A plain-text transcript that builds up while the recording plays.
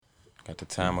Got the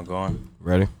timer going.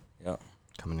 Ready? Yep.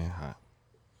 Coming in hot.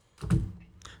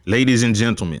 Ladies and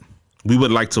gentlemen, we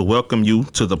would like to welcome you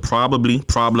to the Probably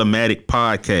Problematik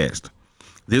Podcast.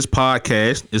 This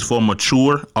podcast is for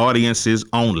mature audiences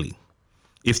only.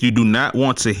 If you do not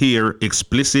want to hear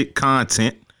explicit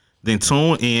content, then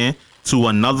tune in to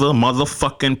another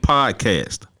motherfucking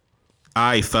podcast. All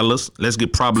right, fellas, let's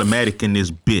get problematic in this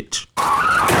bitch.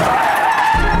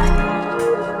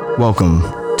 Welcome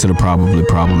to the Probably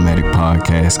Problematik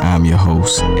Podcast. I'm your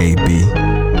host, AB.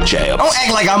 Jabs. Don't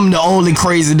act like I'm the only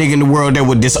crazy nigga in the world that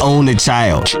would disown a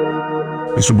child.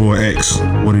 It's your boy X.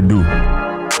 What it do?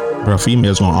 Bro,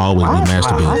 females gonna always be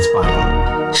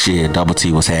masturbating. Shit, Double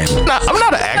T, what's happening? Nah, I'm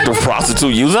not an active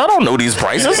prostitute user. I don't know these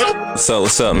prices. So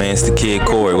what's up, man? It's the kid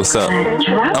Corey. What's up?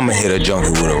 I'ma hit a junkie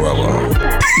with a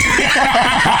rubber.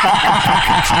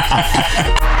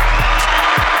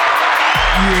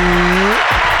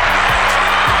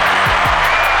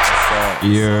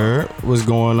 Yeah, what's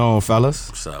going on, fellas?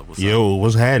 What's up? Yo,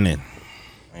 what's happening?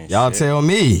 Y'all tell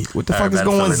me, what the fuck is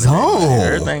going Everybody on?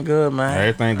 Everything good, man.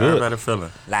 Everything good. Everybody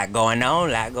feeling. Lot going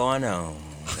on.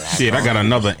 Shit, I got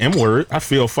another M word. I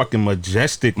feel fucking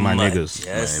majestic, my niggas.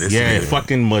 Yes. Man, this Yeah, is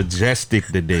fucking majestic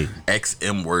today.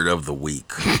 XM word of the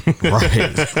week.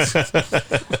 Right.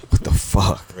 What the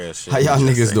fuck? Real shit. How y'all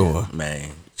niggas doing? Man,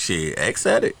 shit, X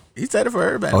said it. He said it for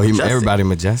everybody. Oh, Majestic. everybody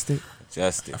majestic?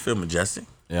 Justin. I feel majestic.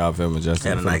 Yeah, I feel majestic.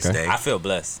 Had a nice day. I feel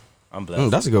blessed. I'm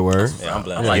blessed. That's a good word. Yeah, I'm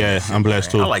blessed. I like Yeah, that shit, I'm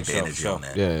blessed man. too. I like the energy Sure. on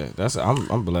that. Yeah,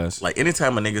 I'm blessed. Like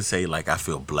anytime a nigga say like I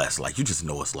feel blessed, like you just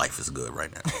know his life is good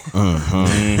right now.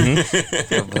 I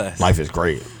feel blessed. Life is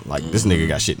great. Like this nigga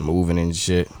got shit moving and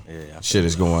shit. Yeah, Shit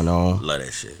is going on. Love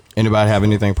that shit. Anybody have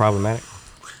anything problematic?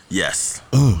 Yes.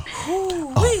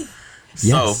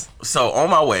 Yes. So on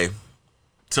my way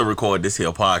to record this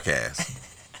here podcast,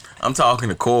 I'm talking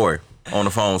to Corey on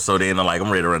the phone. So then I'm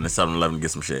ready to run to 7-Eleven to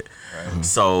get some shit. Right.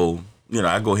 So,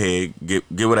 I go ahead, get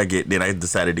what I get. Then I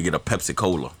decided to get a Pepsi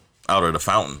Cola out of the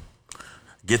fountain.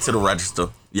 Get to the register.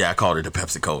 Yeah, I called it a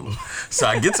Pepsi Cola. So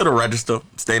I get to the register,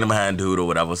 standing behind dude or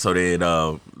whatever. So then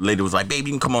lady was like,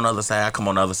 baby, you can come on the other side. I come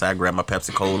on the other side, grab my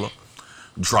Pepsi Cola.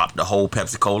 Dropped the whole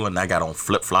Pepsi Cola, and I got on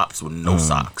flip-flops with no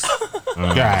socks.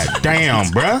 God damn,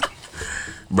 bruh.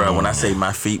 Bro, when I say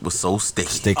my feet was so sticky.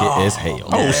 Sticky as hell.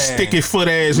 Oh, sticky foot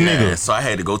ass Yeah, nigga. so I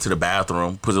had to go to the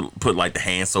bathroom, put like the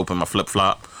hand soap in my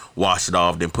flip-flop, wash it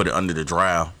off, then put it under the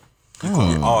dryer.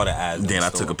 All the eyes. Then I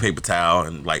took a paper towel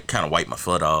and kind of wiped my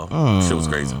foot off. Shit was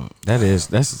crazy.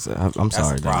 That's I'm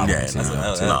sorry, a problem. dog. Yeah,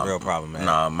 That's a real problem, man.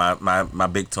 Nah, my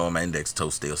big toe and my index toe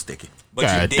still sticky. But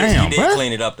God you did damn, bruh.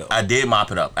 clean it up though. I did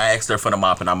mop it up. I asked her for the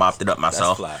mop and I mopped it up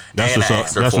myself. fly. That's and what's I up.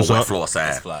 asked her That's for a what's wet up. floor sign.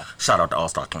 That's fly. Shout out to All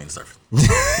Star Cleaning Service.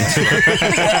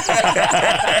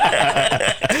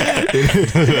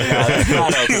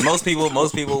 Most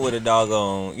people with a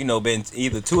doggone, been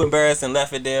either too embarrassed and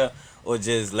left it there, or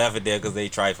just left it there because they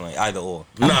trifling. Either or.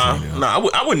 Nah,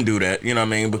 I wouldn't do that. You know what I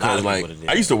mean? Because lot of people did.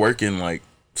 I used to work in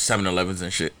 7-Elevens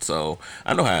and shit, so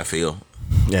I know how I feel.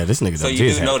 Yeah, this nigga So done you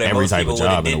just do know have that every most type people of would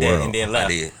have job in did the that world. and then I left.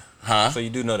 did. Huh? So you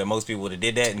do know that most people would have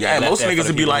did that. And Yeah, then most left that for niggas the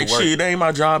would be people like, who work. shit, that ain't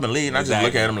my job and leave. And I just look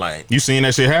Exactly. at them like, You seen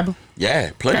that shit happen? yeah,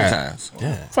 plenty of Yeah. times.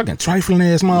 Yeah. Fucking trifling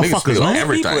ass motherfuckers, steal man.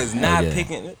 everything. People is not Yeah.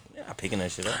 picking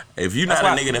that shit up. If you're That's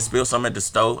not a why- nigga that spills something at the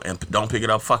stove and don't pick it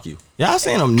up, fuck you. Yeah, I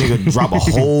seen them nigga drop a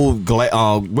whole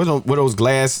what those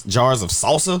glass jars of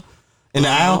salsa in the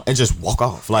aisle and just walk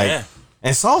off. Like, Yeah.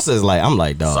 and salsa is like, I'm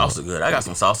like, dog. Salsa good. I got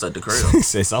some salsa at the crib.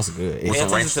 Say salsa good. With Pay some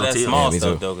attention ranch to that tortillas. small Yeah, me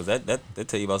stuff too. though, because that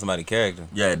tell you about somebody's character.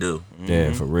 Yeah, I do.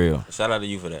 Yeah, for real. Shout out to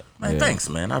you for that. Man, Yeah. thanks,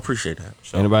 man. I appreciate that.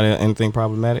 Anybody anything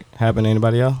problematic happen to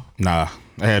anybody else? Nah,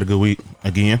 I had a good week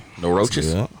again. No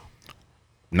roaches? Yeah.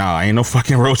 Nah, ain't no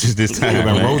fucking roaches this time. Nigga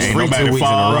been man. roach Ain't free 2 nobody weeks in a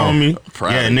fall row. on me.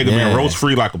 Proud Yeah, of nigga you. been Yeah. roach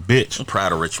free like a bitch. I'm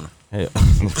proud of Richmond. Hell.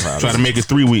 Try to make it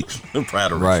 3 weeks. I'm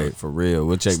proud of Richmond. Right, for real.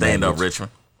 We'll check Stand back up, with you.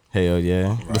 Richmond. Hell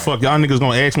yeah. The fuck y'all niggas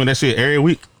gonna ask me that shit every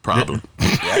week? Probably.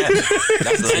 Yeah,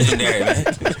 that's legendary, man.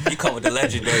 You come with the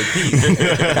legendary piece,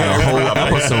 Got a whole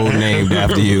episode named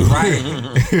after you.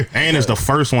 right? And it's the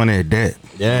first one at that.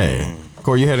 Yeah.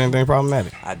 Corey, you had anything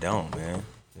problematic? I don't, man.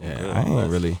 Yeah, I ain't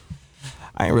really.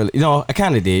 I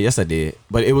kind of did. Yes, I did.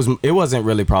 But it wasn't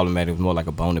really problematic. It was more like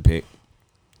a bone to pick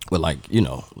with like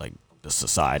the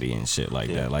society and shit like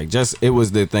that. Like it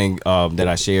was the thing that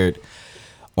I shared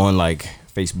on like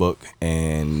Facebook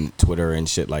and Twitter and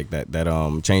shit like that. That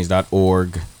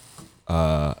change.org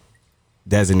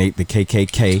designate the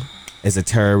KKK as a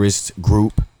terrorist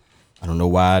group. I don't know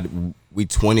why we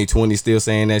 2020 still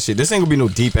saying that shit. This ain't gonna be no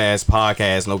deep ass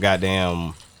podcast, no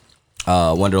goddamn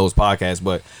one of those podcasts,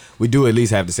 but we do at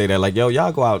least have to say that, like, yo,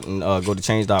 y'all go out and go to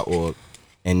change.org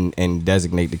and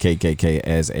designate the KKK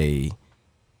as a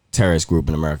terrorist group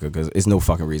in America because it's no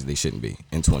fucking reason they shouldn't be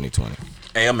in 2020.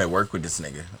 Hey, I'm at work with this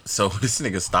nigga. So this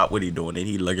nigga stopped what he doing and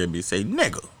he look at me and say,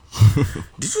 nigga,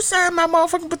 did you sign my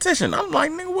motherfucking petition? I'm like,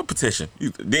 nigga, what petition?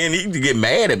 Then he get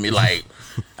mad at me like,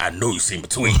 I know you seen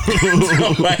between.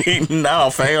 I'm like, nah,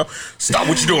 fam. Stop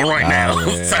what you doing right now.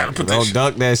 Sign the petition. Don't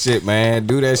duck that shit, man.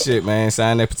 Do that shit, man.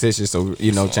 Sign that petition. So,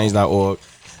 change.org.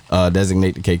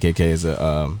 Designate the KKK as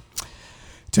a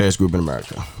terrorist group in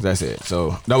America. That's it.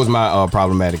 So that was my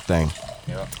problematic thing.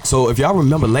 Yeah. So if y'all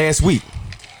remember last week,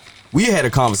 we had a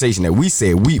conversation that we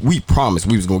said we promised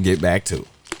we was gonna get back to,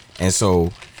 and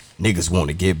so niggas want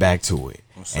to get back to it.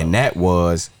 And that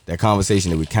was that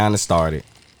conversation that we kind of started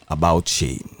about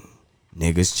cheating.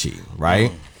 Niggas cheating,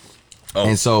 right? Oh,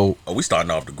 and so we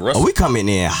starting off the aggressive. We coming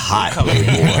in hot.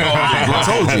 I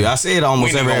told you. I said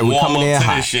almost every we coming in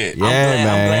hot. Shit. Yeah,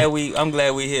 man. I'm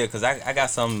glad we here because I got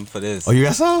something for this. Oh, you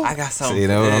got something? I got something. See, you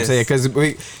know what I'm saying? Because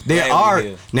there are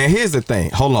now. Here's the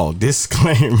thing. Hold on.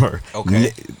 Disclaimer.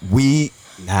 Okay. We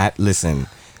not listen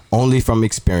only from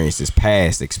experiences,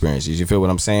 past experiences. You feel what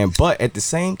I'm saying? But at the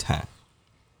same time,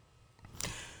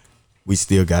 we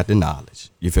still got the knowledge.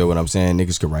 You feel what I'm saying?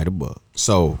 Niggas could write a book.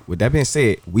 So, with that being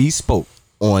said, we spoke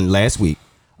on last week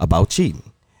about cheating.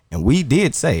 And we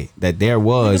did say that there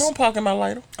was... Don't pocket my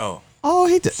lighter. Oh,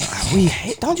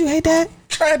 don't you hate that?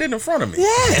 Try it in front of me.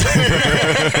 Yeah.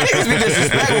 Niggas be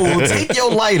disrespectful. Take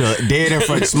your lighter dead in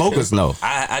front of smokers. No.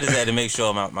 I just had to make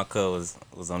sure my cuz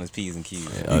was on his P's and Q's.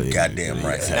 Goddamn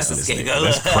right. That's a skate. Yeah,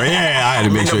 I had to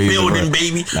make sure in the he was building, right.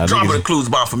 baby. Now, Drop niggas- the clues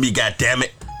bomb for me,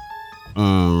 goddammit.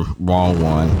 Wrong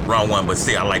one. Wrong one, but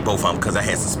still, I like both of them because I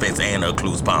had suspense and a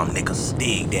clues bomb, niggas.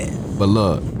 Dig that. But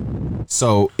look,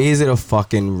 so is it a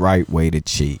fucking right way to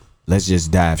cheat? Let's just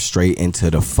dive straight into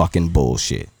the fucking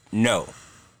bullshit. No,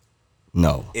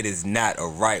 it is not a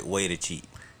right way to cheat.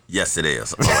 Yes, it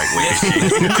is. All right,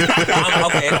 wait.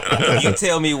 Okay, you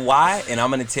tell me why, and I'm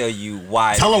gonna tell you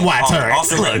why. Tell them why, Terrence.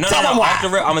 Tell them why. Off the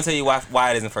rip, I'm gonna tell you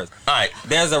why it isn't first. All right.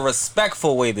 There's a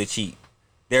respectful way to cheat.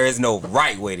 There is no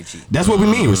right way to cheat. That's what we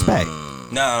mean, respect.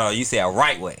 No, you say a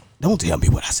right way. Don't tell me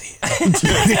what I said.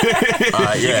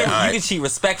 You can cheat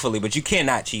respectfully, but you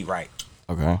cannot cheat right.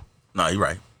 Okay. No, you're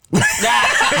right. He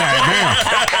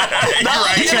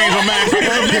changed my mind.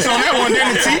 This on that one,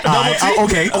 didn't he?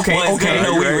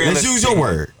 Okay. Let's use your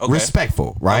word. Okay.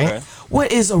 Respectful, right? Okay.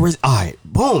 What is a all right?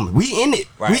 Boom. We in it.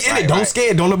 Don't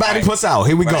scare. Don't nobody puss out.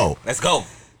 Here we go. Let's go.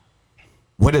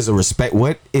 What is a respect?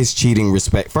 What is cheating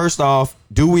respect? First off,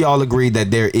 do we all agree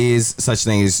that there is such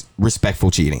thing as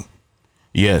respectful cheating?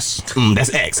 Yes.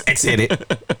 That's X. X said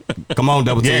it. Come on,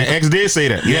 Double T. Yeah, X did say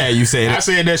that. Yeah, you said it. I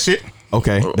said that shit.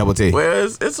 Okay, Double T. Well,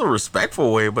 it's a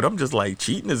respectful way, but I'm just like,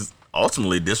 cheating is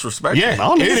ultimately disrespectful. Yeah,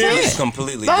 don't it nigga say is. It's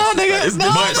completely No, disrespectful. nigga. It's No,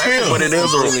 disrespectful, but it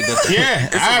is completely disrespectful. Yeah,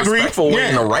 It's I a agree. respectful way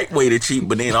and Yeah. a right way to cheat,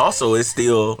 but then also it's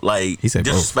still like He said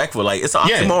both. disrespectful. Like it's an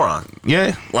Yeah. oxymoron.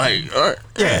 Yeah. Like, all right.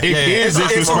 It is It's a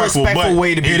disrespectful, respectful but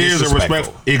way to be it is a disrespectful.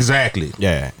 respectful. Exactly.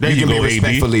 Yeah, There you you can go, be AB.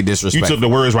 respectfully You disrespectful. took the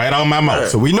words right out of my mouth.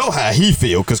 So we know how he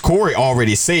feel because Corey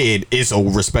already said it's a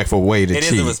respectful way to It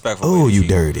cheat. is a respectful way Oh, to you cheat.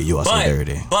 dirty. You are so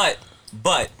dirty.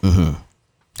 But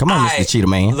Come on, Mr. Cheater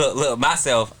Man. Look,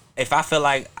 myself. If I feel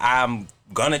like I'm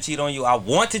gonna cheat on you, I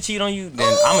want to cheat on you, then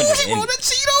I'm gonna just end it.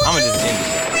 I'm gonna just end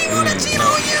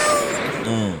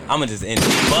it. I'm gonna just end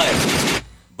it.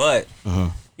 But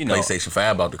you know, PlayStation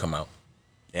 5 about to come out.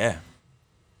 yeah.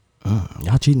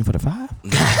 Y'all cheating for the 5?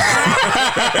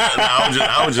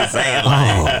 I was just saying,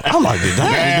 like, I'm like,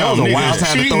 that was a wild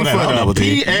time to throw that out, Double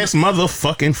T. PS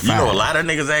motherfucking 5. you know, a lot of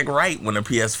niggas act right when the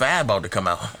PS5 about to come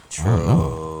out.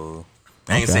 True.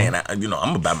 I ain't saying that. You know,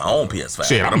 I'm gonna buy my own PS5.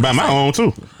 Shit, but I'm buy my own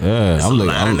too. Yeah, There's I'm a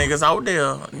looking. lot of niggas out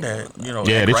there that, you know,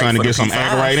 Yeah, act they right trying to for get the some P5.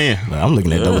 act right in. I'm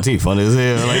looking at Double T, funny as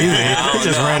hell. Like, he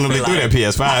just know. randomly I threw feel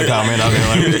that PS5 comment out there.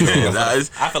 Like, Nah,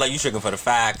 it's- I feel like you tricking for the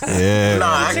 5. yeah, nah,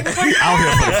 I- he out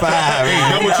here for the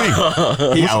 5. Double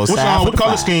T. He outside for What the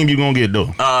color 5. scheme you gonna get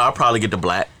though? I'll probably get the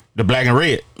black. The black and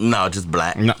red. No, just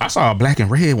black. No, I saw a black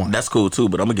and red one. That's cool too,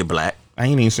 but I'm gonna get black. I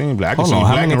ain't even seen black. I Hold just on, seen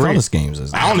how black many and color red. schemes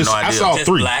is I that? only No I idea. saw Just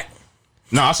 3. black.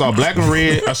 No, I saw black and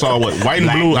red. I saw what white and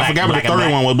Black, blue. black, I forgot what black the and third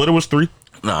black. one was, but it was 3.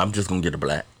 No, I'm just gonna get the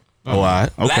black. Oh, all right.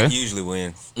 Okay. Black usually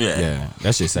wins. Yeah. Yeah,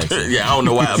 that shit sexy. Yeah, I don't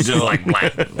know why I'm just like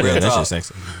black. Yeah, that talk. shit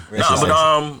sexy. Real No,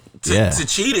 talk. but Yeah. to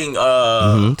cheating,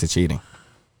 To cheating.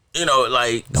 you know,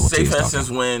 like Double T say is for talking. instance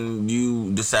when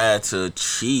you decide to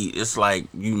cheat, it's like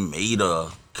you made a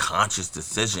conscious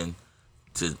decision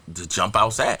to jump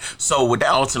outside. So what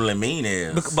that ultimately mean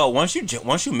is, But once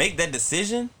you make that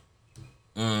decision,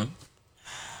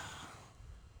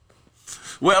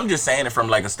 well, I'm just saying it from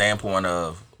like a standpoint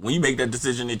of when you make that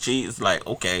decision to cheat, it's like,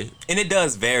 okay. And it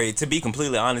does vary. To be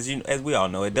completely honest, as we all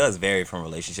know, it does vary from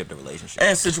relationship to relationship.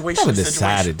 And situation I never to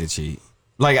decided situation. to cheat.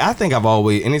 Like, I think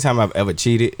anytime I've ever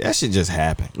cheated, that shit just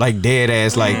happened. Like, dead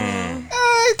ass, like,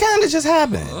 it kind of just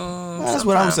happened. That's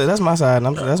what I'm saying. That's my side.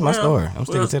 That's my story. I'm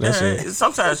sticking to that shit.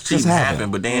 Sometimes cheating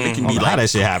happen, but then it can be like how that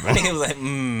shit happen. It was like,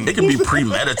 it can be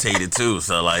premeditated too.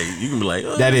 So like you can be like,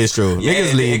 That is true. Yeah,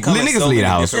 niggas it lead comes in niggas so lead many the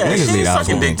house. different Niggas lead the house.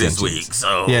 sucking with dick this intentions. week.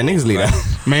 So Yeah, niggas lead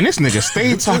the Man, this nigga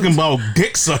stayed talking about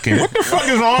dick sucking. What the fuck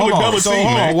is wrong with double T,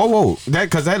 man? Whoa.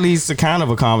 Because that leads to kind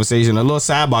of a conversation, a little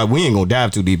sidebar. We ain't gonna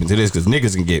dive too deep into this because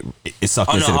niggas can get it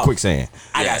sucked into the quicksand.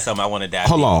 I got something I want to dive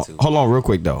into. Hold on, real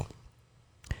quick though.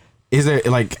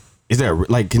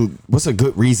 What's a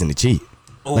good reason to cheat?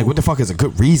 Ooh. Like, what the fuck is a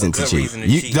good reason to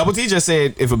cheat? Double T just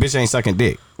said if a bitch ain't sucking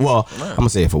dick. Well, I'm gonna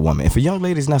say if a woman, if a young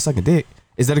lady's not sucking dick,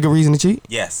 is that a good reason to cheat?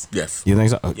 Yes. You think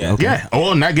so? Yeah. Okay. Yeah.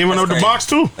 Oh, not giving up the box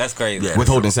too. That's crazy. Yeah.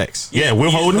 Withholding sex. Yeah,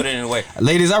 withholding. Put it in a way.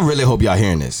 Ladies, I really hope y'all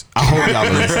hearing this. I hope y'all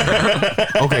been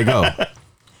listening. Okay, go.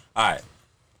 All right.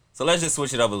 So let's just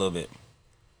switch it up a little bit.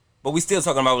 But we still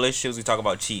talking about relationships. We talk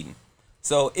about cheating.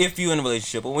 So if you're in a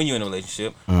relationship or when you're in a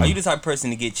relationship, are you the type of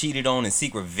person to get cheated on and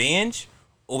seek revenge?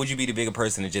 Or would you be the bigger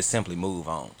person to just simply move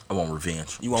on? I want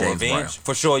revenge. You want James revenge? Brown.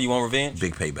 For sure you want revenge?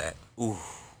 Big payback. Ooh.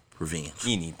 Revenge. You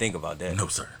didn't even think about that. No,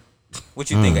 sir. What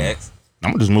you think of X?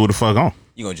 I'm gonna just move the fuck on.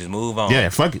 You gonna just move on? Yeah,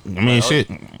 fuck it. I mean, shit.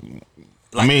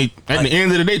 Like, At the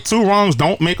end of the day, 2 wrongs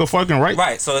don't make a fucking right.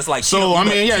 Right. So it's like. So I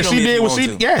mean, yeah, she did what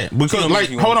she. Yeah, because like,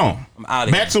 hold on. I'm out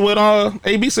of Back to what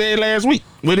AB said last week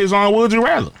with his on Would You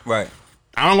Rather. Right.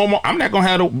 I'm not gonna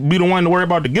have to be the one to worry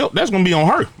about the guilt. That's gonna be on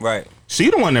her. Right. She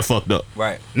the one that fucked up.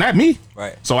 Right. Not me.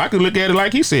 Right. So I could look at it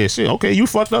like he said, shit, okay, you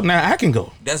fucked up, now I can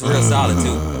go. That's real solid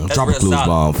too. That's Drop a real clues solid.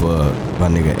 bomb for my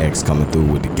nigga X coming through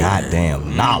with the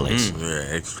goddamn knowledge. Yeah,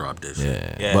 X dropped this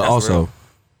shit. Yeah, but that's also, real.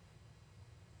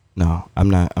 no, I'm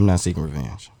not seeking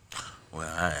revenge. Well,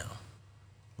 I am.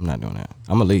 I'm not doing that.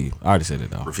 I'm gonna leave. I already said it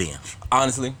though. Revenge.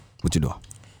 Honestly, What you doing?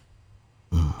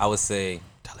 I would say,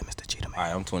 Tell him, Mr. Cheetah Man. all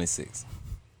right, I'm 26.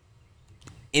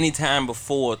 Anytime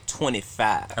before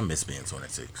 25. I miss being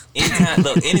 26.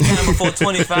 Anytime before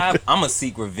 25, I'm gonna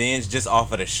seek revenge just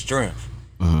off of the strength,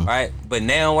 right? But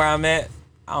now where I'm at,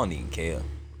 I don't even care.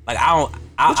 Like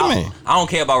What you mean? I don't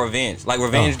care about revenge. Like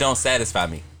revenge don't satisfy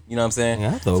me. You know what I'm saying? Yeah,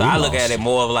 I thought so we I look lost. at it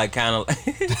more of like kind of. I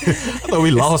thought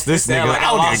we lost this nigga. sound like I I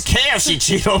don't lost. even care if she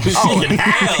cheat on me. Oh, She can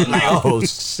have hell it. no. Oh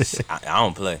shit. I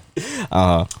don't play.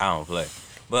 Uh-huh. I don't play.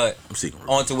 But I'm seeking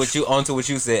revenge. onto what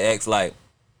you said, X. Like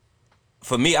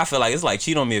for me, I feel like it's like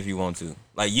cheat on me if you want to.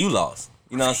 Like you lost.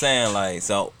 You know what I'm saying? Like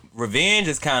so, revenge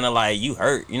is kind of like you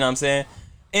hurt. You know what I'm saying?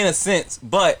 In a sense,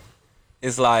 but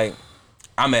it's like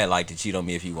I'm at like to cheat on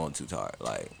me if you want to, Tar.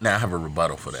 Like Now I have a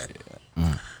rebuttal for that.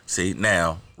 See,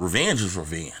 now revenge is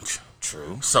revenge.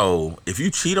 true, So if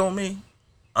you cheat on me,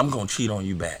 I'm gonna cheat on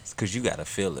you back. because you gotta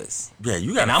feel this. Yeah,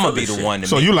 you got. And I'm gonna be the one to.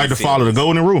 So make you like to feel follow the this.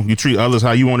 golden rule. You treat others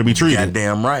how you want to be treated.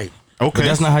 Goddamn right. Okay. But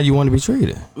that's not how you want to be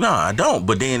treated. No, I don't.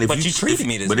 But then if But you treated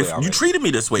me this but way if you already. treated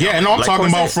me this way, yeah, and I'm like talking Corey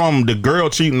about said. from the girl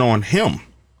cheating on him.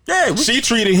 Yeah, She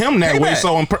treated him that way,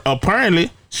 Payback. so apparently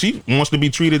she wants to be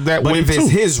treated that But way if too. it's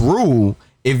his rule,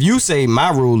 if you say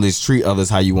my rule is treat others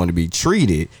how you want to be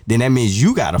treated, then that means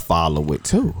you gotta follow it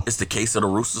too. it's the case of the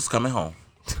roosters coming home.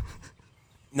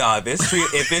 No, if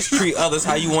it's treat others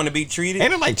how you want to be treated,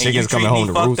 Ain't it like and chickens you treat coming home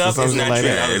me to roost fucked or up, it's something not like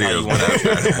treating that? others Yeah, how it you is. want to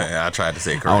be treated. I tried to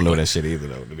say it correctly. I don't know that shit either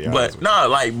though, to be honest. But with no,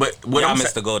 like, but what Yeah, I I'm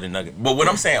missed saying, the golden nugget. but what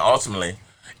I'm saying ultimately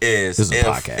is This is a if,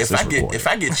 podcast. if It's I get recorded. if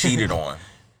I get cheated on,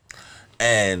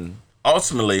 and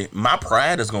ultimately my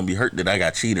pride is gonna be hurt that I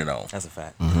got cheated on. That's a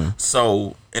fact.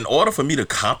 So in order for me to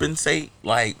compensate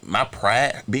like my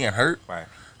pride being hurt, Right.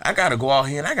 I gotta go out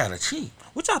here and I gotta cheat.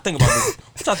 What y'all think about this?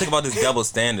 What y'all think about this double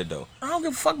standard though? I don't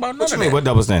give a fuck about none what you of mean? that. What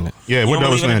double standard? yeah, You what don't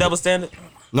double believe in a standard? double standard?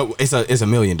 No, it's a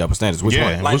million double standards. Which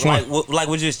Yeah. one? Like, Which one? like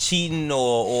with just cheating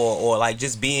or like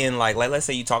just being like let's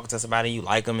say you talking to somebody and you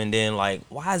like them and then like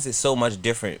why is it so much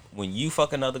different when you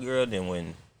fuck another girl than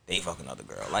when they fuck another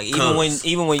girl? Like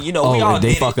even when you know we all Oh, they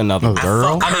did fuck it. another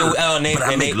girl? I mean, and they, But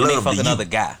I and make they, and they love fuck to another you.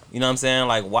 guy. You know what I'm saying?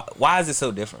 Like why is it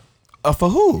so different? For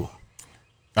who?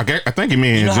 I think it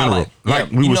means You in know how, general. like,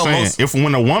 we you were know saying, most- if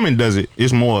when a woman does it,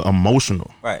 it's more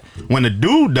emotional. Right. When a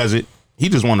dude does it, he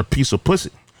just want a piece of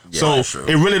pussy. Yeah, that's true.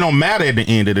 So it really don't matter at the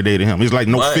end of the day to him. It's like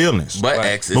no feelings. But Right.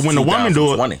 X is But when the woman do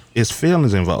 2020. it, it's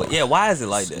feelings involved. Yeah, why is it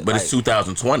like that? But like, it's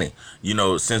 2020. You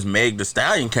know, since Meg Thee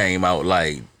Stallion came out,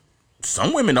 like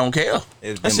some women don't care.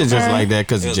 it's That been shit just before- like that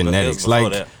because it of was- it was genetics. before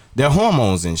Like that. They're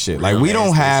hormones and shit. Like we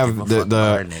don't have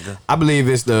the I believe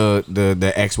it's the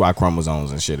XY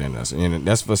chromosomes and shit in us. And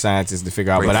that's for scientists to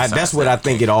figure out. But that's what I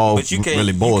think it all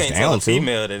really boils down to. You can't tell a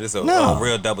female that it's a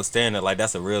real double standard. Like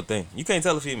that's a real thing. You can't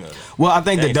tell a female that. Well, I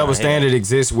think the double standard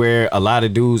exists where a lot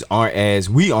of dudes aren't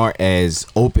as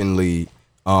openly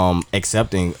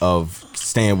accepting of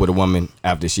staying with a woman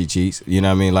after she cheats. You know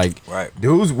what I mean? Like,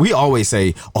 dudes, we always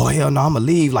say, oh, hell no, I'ma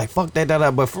leave. Like, fuck that.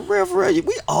 But for real,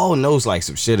 we all knows like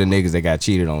some shit of niggas that got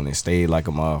cheated on and stayed like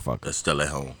a motherfucker. That's still at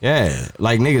home. Yeah.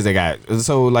 Like niggas that got,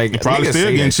 so like. Probably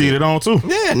still getting cheated on too.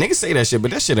 Yeah, niggas say that shit,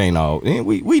 but that shit ain't all.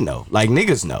 We know. Like,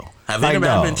 niggas know. Have like,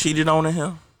 anybody been cheated on in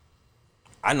here?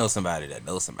 I know somebody that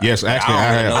knows somebody. Yes, actually,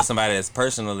 I don't really know somebody that's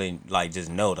personally like just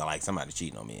know that like somebody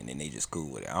cheating on me and then they just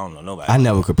cool with it. I don't know nobody. I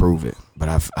never could prove it, but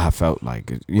I felt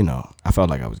like I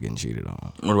felt like I was getting cheated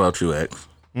on. What about you, X?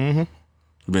 You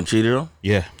been cheated on?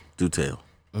 Yeah. Do tell.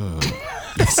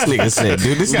 This nigga said,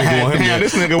 dude, this nigga want him to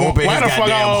this nigga open why his the fuck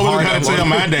I always gotta tell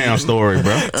my damn story,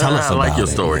 bro? Tell us I like about your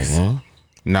it, stories. man.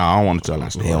 No, I don't want to tell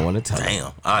that story. He don't want to tell. Damn.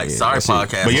 It. All right. Yeah, sorry, that shit-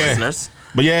 podcast But yeah. listeners.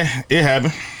 But yeah, it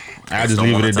happened. I just Don't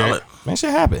leave it wanna at tell that. Man,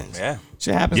 shit happens. Yeah.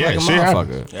 Shit happens Yeah, like a shit motherfucker.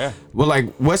 happens. Yeah. Well,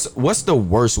 like, what's the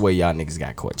worst way y'all niggas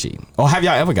got caught cheating? Or have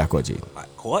y'all ever got caught cheating?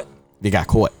 Like what? They got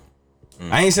caught.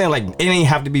 I ain't saying like it ain't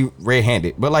have to be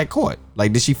red-handed, but like caught.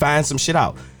 Like, did she find some shit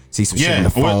out? See some shit in the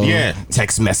phone?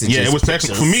 Text messages. Yeah, it was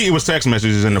text. For me, it was text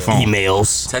messages in the phone.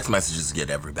 Emails. Text messages get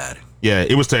everybody. Yeah,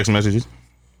 it was text messages.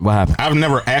 What happened? I've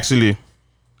never actually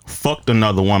fucked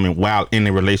another woman while in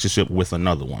a relationship with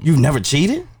another woman. You've never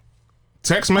cheated?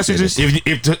 Text messages.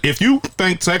 If you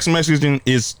think text messaging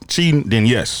is cheating, then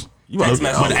yes. Text But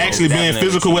messaging actually is being definitely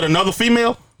physical with another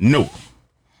female, no.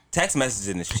 Text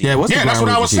messaging is cheating. Yeah, what's the Yeah, that's ground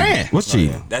what I rule was for cheating? saying. What's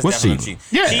cheating? That's What's definitely cheating?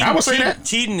 cheating. Yeah, I would say that.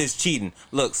 Cheating is cheating.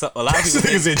 Look, so a lot of people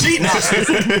Niggas think, said cheating.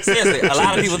 No, seriously, a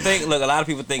lot of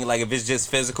people think like if it's just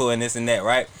physical and this and that,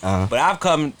 right? But I've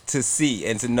come to see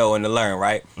and to know and to learn,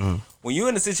 right? When you're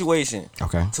in a situation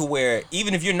to where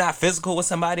even if you're not physical with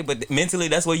somebody, but mentally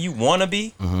that's where you want to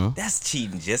be, that's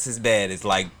cheating just as bad as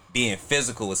like being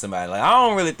physical with somebody. Like, I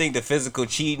don't really think the physical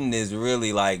cheating is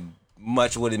really like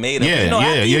much what it made of.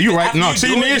 You're right. No,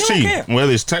 cheating is cheating.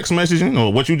 Whether it's text messaging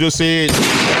or what you just said,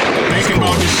 thinking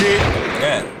about the shit.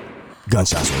 Yeah.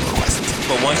 Gunshots were requested.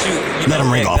 But once you Let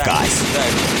them ring off, guys.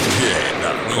 Exactly.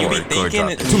 Yeah, When you be thinking,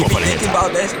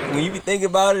 when you be thinking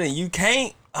about it and you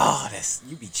can't,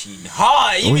 you be cheating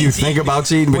hard. When you think about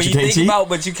cheating, but you can't cheat?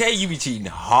 But you can't, you be cheating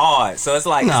hard. So it's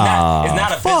like, it's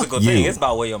not a physical thing. It's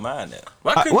about where your mind is.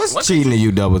 What's cheating to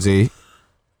you, Double T?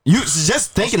 You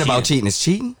just thinking about cheating is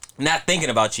cheating? Not thinking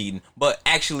about cheating, but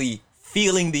actually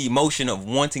feeling the emotion of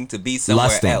wanting to be somewhere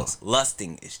else.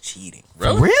 Lusting is cheating.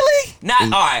 Really? Not all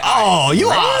right. Oh, you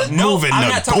are moving I'm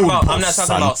the not talking about. I'm not goalposts, talking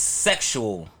son. about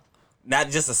sexual.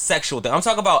 Not just a sexual thing. I'm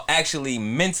talking about actually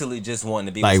mentally just wanting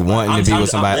to be Like with somebody. wanting to be with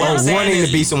somebody. What I'm saying wanting is-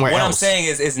 to be somewhere What I'm else. saying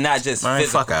is it's not just Man,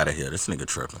 physical. fuck out of here. This nigga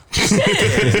tripping.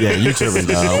 Yeah, you tripping,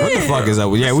 dog. What the fuck is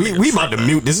up? Yeah, we about to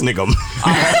mute this nigga.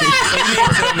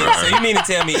 So you mean to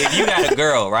tell me if you got a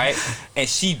girl, right, and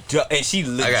she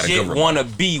legit want to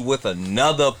be with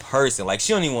another person, like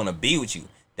she don't even want to be with you.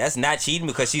 That's not cheating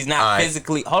because she's not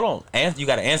physically. Hold on, you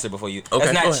got to answer before you. Okay,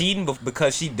 that's not cheating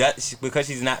because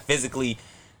she's not physically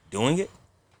doing it.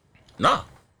 Nah,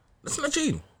 that's not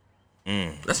cheating.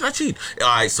 That's not cheating. All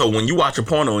right, so when you watch a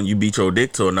porno and you beat your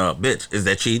dick to another bitch, is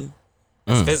that cheating?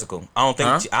 It's physical. I don't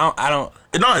think. I don't.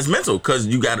 No, it's mental because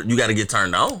you got to get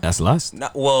turned on. That's lust.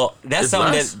 Well, that's It's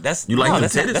something lust. that's You like them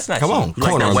that's not, titties? that's not Come cheating. on, You like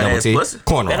corner that on wet Double ass T. pussy?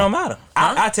 Corner That don't on. matter.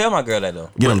 I tell my girl that though.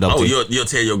 Get him Double T. You'll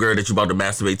tell your girl that you about to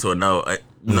masturbate to another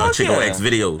chick on X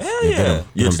videos. Hell yeah.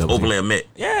 You just Double T. openly admit.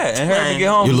 Yeah, and her to get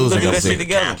home. You We'll losing do that Double shit T.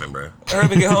 together. Capping, bro. Her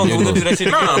to get home. We'll go do that shit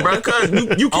together. Nah, bro,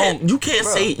 because you can't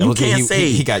say you can't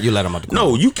say he got you. Let him out the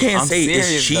no, you can't I'm say it's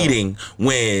serious, cheating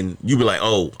when you be like,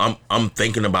 oh, I'm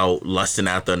thinking about lusting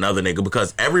after another nigga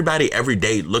because everybody every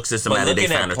day looks at But somebody they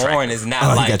looking find at porn attractive. is not Oh,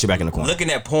 he like got you back in the corner.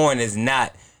 Looking at porn is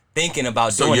not thinking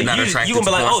about So doing you're it. not You attracted gonna be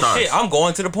to like, porn oh stars? shit, I'm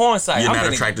going to the porn site. You're I'm not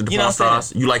gonna, attracted to you know porn what I'm saying?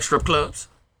 stars. You like strip clubs?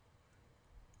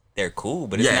 They're cool,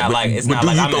 but it's Yeah, not but, like it's but not do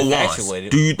like you I'm throw ones?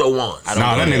 infatuated. Do you throw ones? I don't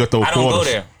Nah, go that there. nigga throw I don't go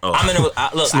quarters. there. Oh. I'm in a look. I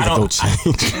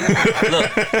don't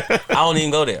look. I don't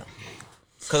even go there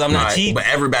because I'm not Right, cheating. but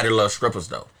everybody loves strippers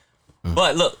though.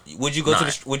 But look, would you go to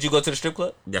the strip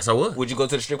club? Yes, I would. Would you go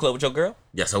to the strip club with your girl?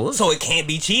 Yes, I would. So it can't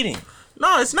be cheating.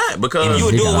 No, it's not because If you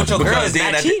would do it with your girl, because it's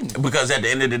then not cheating. because at the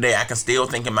end of the day, I can still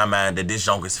think in my mind that this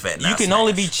junk is fat. You can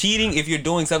only be cheating if you're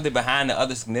doing something behind the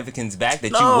other significant's back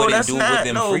that you wouldn't do with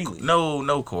them freely.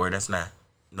 No, Corey, that's not.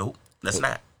 Nope, that's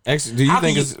not. X, do you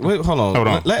think it's? Wait, hold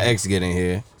on. Let X get in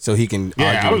here so he can.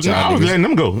 Yeah, argue with y'all I was niggas. letting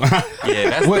them go. Yeah,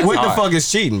 that's What the hard. fuck is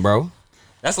cheating, bro?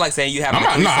 That's like saying you have.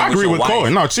 I agree with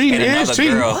Corey. No, cheating is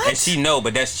cheating. And she know,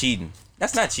 but that's cheating.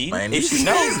 That's not cheating. Man, if she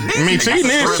knows, I mean, cheating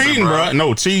is cheating, bro.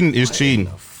 No, cheating is cheating.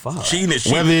 Fuck. Cheating is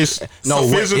cheating. Whether it's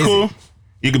physical,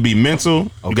 it could be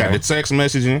mental. You got the text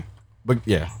messaging. But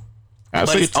yeah.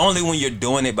 But it's only when you're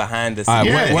doing it behind the scenes.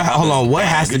 All right, hold on. What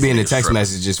has to be in the text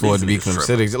messages for it to be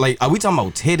considered? Like, are we talking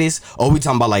about titties or are we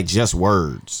talking about like just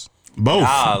words? Both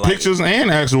pictures and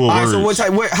actual words. All right,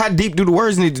 so how deep do the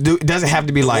words need to do? It doesn't have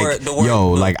to be like,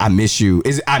 yo, like I miss you.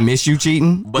 Is it I miss you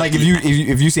cheating? But like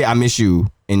if you say I miss you,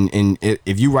 and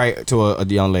if you write to a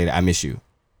young lady, I miss you,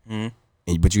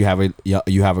 but you have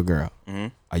a girl,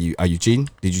 are you cheating?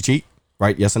 Did you cheat?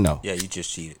 Right? Yes or no? Yeah, you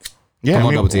just cheated. Yeah,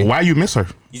 Come on, why you miss her?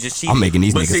 You just cheated. I'm making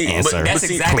these niggas answer. That's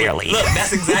exactly clearly. Look,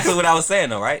 that's exactly what I was saying,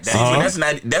 though, right?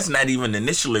 That's not even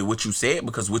initially what you said,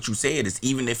 because what you said is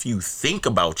even if you think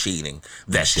about cheating,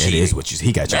 that's cheating. That is what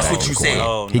he got you. That's back what you said.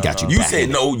 Oh, he got you. You back said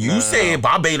in no. it. You said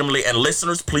verbatimly, and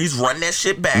listeners, please run that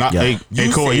shit back. Hey,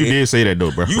 Corey, you did say that though,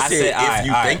 bro. You said if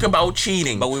you think about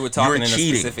cheating, but we were talking in a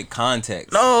cheating. specific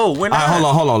context. No, we're not.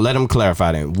 Hold on. Let him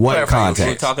clarify then. What context?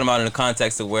 We're talking about in the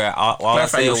context of where all I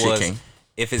said was,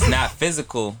 if it's not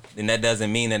physical, then that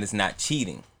doesn't mean that it's not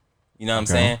cheating. You know what I'm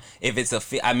saying? If it's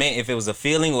if it was a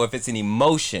feeling or if it's an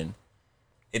emotion,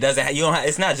 it doesn't.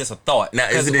 It's not just a thought. Now,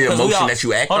 is it an emotion that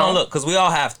you act on? Hold on, look, because we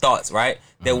all have thoughts, right?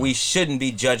 That we shouldn't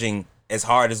be judging as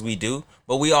hard as we do,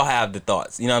 but we all have the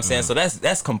thoughts. You know what I'm saying? So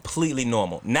that's completely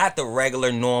normal, not the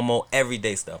regular, normal,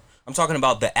 everyday stuff. I'm talking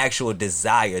about the actual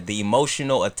desire, the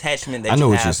emotional attachment that you have. I know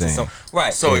what you're saying.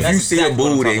 Right. So if you see a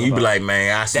booty and you be like,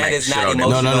 man, I smack shit on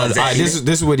that. No. This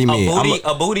is what he means.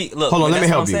 A booty. Look, hold on. Let me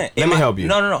help you.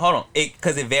 No. Hold on.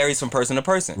 Because it varies from person to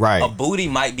person. Right. A booty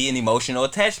might be an emotional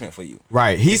attachment for you.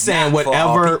 Right. He's saying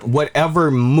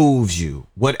whatever moves you,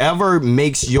 whatever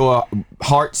makes your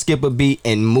heart skip a beat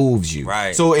and moves you.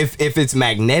 Right. So if it's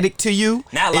magnetic to you,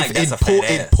 not like that's a fat ass.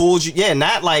 It pulls you. Yeah.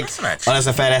 Not like that's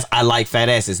a fat ass. I like fat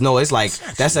asses. No, it's like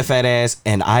that's a fat ass,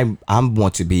 and I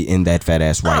want to be in that fat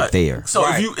ass right there. So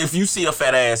if you see a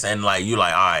fat ass and like you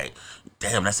like, all right,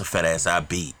 damn, that's a fat ass I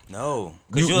beat. No,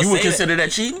 you would consider that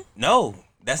cheating? No,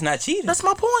 that's not cheating. That's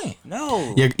my point.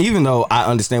 No. Yeah, even though I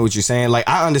understand what you're saying, like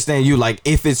I understand you, like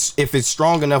if it's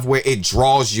strong enough where it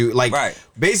draws you, like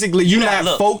basically you're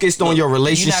not focused on your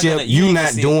relationship, you're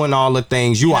not doing all the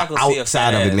things, you are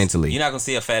outside of it mentally. You're not gonna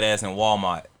see a fat ass in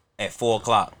Walmart at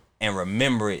 4:00 and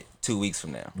remember it 2 weeks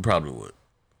from now. You probably would.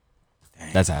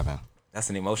 Dang. That's happened.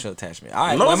 That's an emotional attachment. All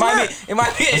right, no, it might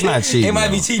be. It's not cheating. It might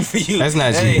be cheating for you. That's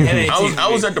not cheating. I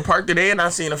was at the park today and I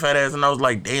seen a fat ass and I was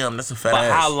like, damn, that's a fat ass.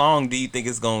 But how long do you think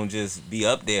it's gonna just be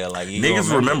up there? Like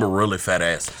niggas remember really fat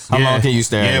asses. How long can you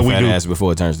stare at a fat ass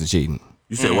before it turns to cheating?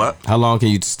 You said what? How long can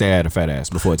you stare at a fat ass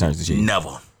before it turns to cheating?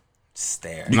 Never.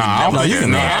 Stare. I don't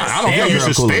think you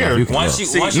should stare. You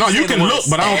can look,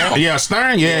 but I don't. Yeah,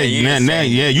 staring. Yeah,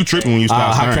 you tripping when you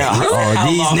start staring.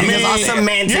 These niggas are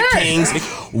semantic kings.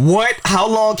 What? How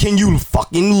long can you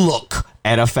fucking look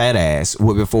at a fat ass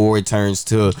before it turns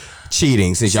to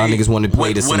cheating? Since y'all niggas want to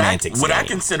play the semantics. What I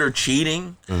consider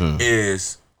cheating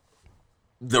is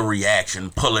the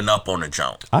reaction, pulling up on the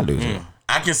jump. I do too.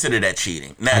 I consider that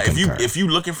cheating. Now, if you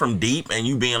looking from deep and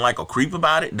you being like a creep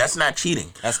about it, that's not cheating.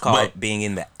 That's called being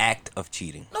in the act of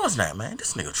cheating. No, it's not, man.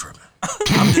 This nigga tripping.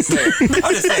 I'm just saying.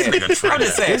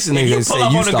 This nigga say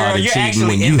you started cheating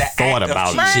when you thought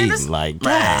about cheating. Like,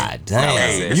 god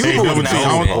damn.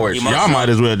 Y'all might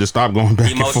as well just stop going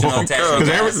back and forth. Because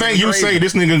everything you say,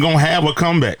 this nigga gonna have a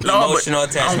comeback. Emotional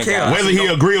attachment. Whether he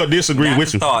agree or disagree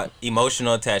with you.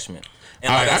 Emotional attachment.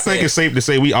 I think it's safe to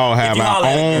say we all have our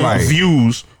own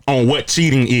views on what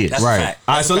cheating is. Right.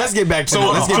 All right, so let's get back to to be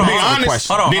honest,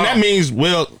 then that means,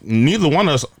 well, neither one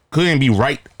of us couldn't be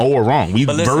right or wrong. We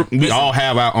all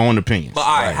have our own opinions. But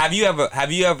all right, have you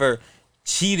ever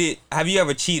cheated? Have you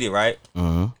ever cheated, right?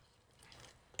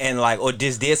 And like, or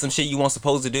just did some shit you weren't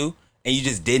supposed to do, and you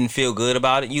just didn't feel good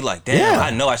about it? You like, damn,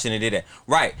 I know I shouldn't have did that.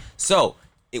 Right. So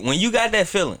when you got that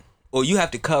feeling, or you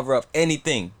have to cover up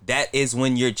anything, that is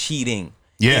when you're cheating.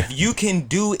 Yeah. If you can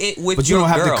do it with your girl. But you don't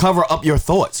have to cover up your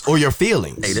thoughts or your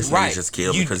feelings. Hey, this nigga just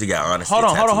killed me because he got honesty. Hold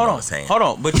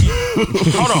on. But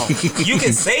you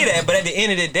can say that, but at the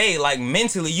end of the day, like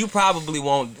mentally, you probably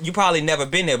never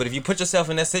been there. But if you put yourself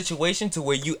in that situation to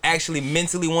where you actually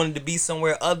mentally wanted to be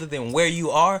somewhere other than where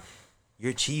you are,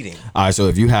 you're cheating. All right, so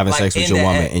if you having sex with your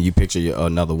woman and you picture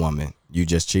another woman, you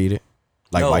just cheated?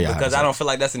 Like, no, because I don't feel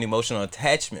like that's an emotional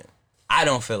attachment. I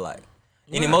don't feel like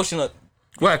an emotional.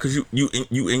 Why? Because you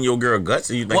in your girl guts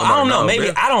and you think. Well, I don't know. Maybe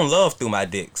I don't love through my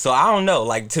dick, so I don't know.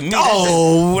 Like to me,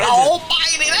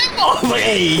 almighty, that boy.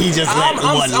 He just let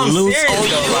one loose. Serious,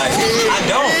 though. Like I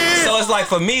don't. So So it's like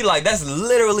for me, like that's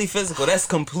literally physical. That's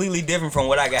completely different from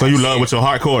what I got. So you love with your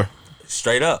hardcore?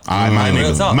 Straight up. All right, my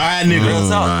Real nigga. talk. My nigga. Real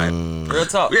talk. Real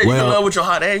talk. Yeah, you Well- can love with your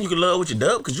hot ass. You can love with your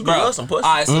dub because you can love some pussy.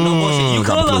 All right, so no bullshit. You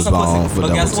got could the love some pussy ball pussy, for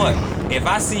but guess double what? If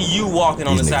I see you walking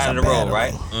on These the niggas side are of the road, bad,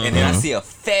 right, and then I see a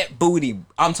fat booty,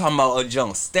 I'm talking about a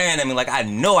junk staring at me like I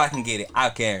know I can get it. I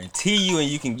guarantee you, and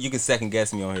you can second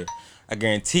guess me on here. I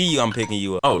guarantee you, I'm picking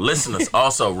you up. Oh, listeners,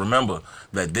 also remember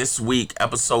that this week,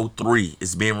 episode 3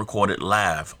 is being recorded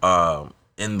live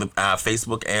in our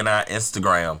Facebook and our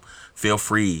Instagram. Feel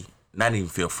free, not even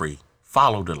feel free,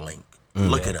 follow the link.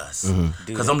 Look at us.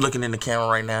 Because I'm looking in the camera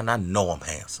right now and I know I'm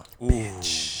handsome.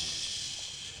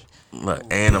 Bitch. Look,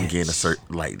 and I'm getting a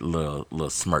certain little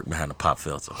smirk behind the pop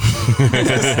filter.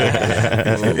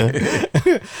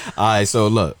 All right, so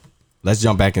look, let's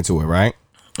jump back into it, right?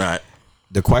 All right.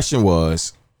 The question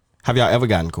was, have y'all ever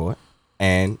gotten caught?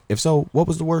 And if so, what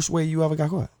was the worst way you ever got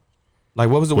caught? Like,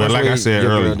 what was the worst like way I said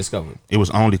your girl earlier, discovered? it was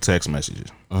only text messages.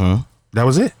 That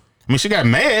was it. I mean, she got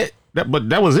mad, but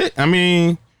that was it. I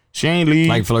mean, she ain't leave.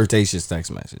 Like flirtatious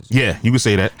text messages. Yeah, you could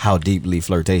say that. How deeply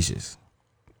flirtatious?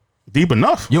 Deep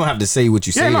enough. You don't have to say what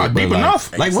you say. no, deep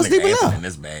enough. Like, what's deep enough? In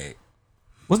this bag.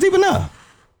 What's deep enough?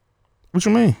 What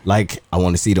you mean? Like, I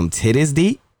want to see them titties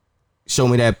deep. Show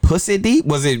me that pussy deep.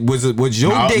 Was your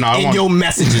dick in your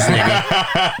messages,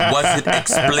 nigga? Was it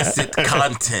explicit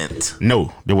content?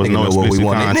 No, there was Nigga no know what we explicit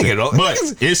wanted. content. Nigga know- But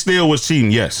it still was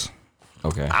cheating, yes.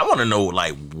 Okay. I want to know,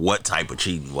 like, what type of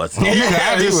cheating was it? Nigga,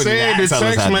 I He just would said not the tell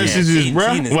us text how deep. messages, Cheating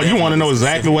bro. is Well, you want to know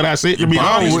exactly what I said? To be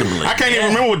honest, Probably. I can't even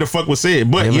remember what the fuck was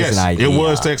said. But Give us yes, an idea. it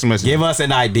was text messages. Give us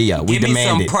an idea. We Give me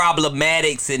some demand it.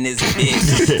 problematics in this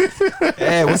bitch.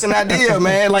 Yeah, what's an idea,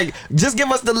 man? Like, just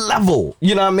give us the level.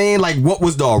 You know what I mean? Like, what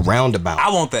was the roundabout? I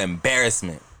want the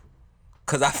embarrassment.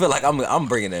 Cause I feel like I'm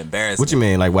bringing the embarrassment. What you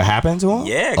mean? Like, what happened to him?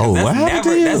 Yeah, 'cause Oh, that's what happened never,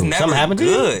 to you? That's never Something happened to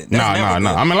you? good. Nah, That's never nah.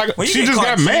 good. I mean, like, When you she get just caught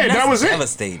got cheating, mad. That that's was it.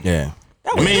 devastating. Yeah.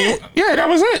 That I was mean, it. yeah, that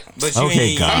was it. But you Okay,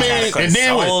 ain't, God. I mean, trying to and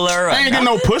then what? console her or I ain't get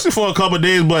no nothing. pussy for a couple of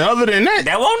days, but other than that,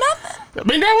 That won't nothing. I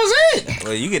mean, that was it.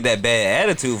 Well, you get that bad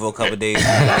attitude for a couple of days.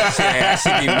 That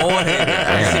should be more than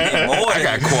that. Should be more I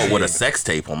than got caught with a sex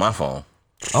tape on my phone.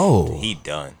 Oh. He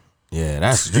done. Yeah,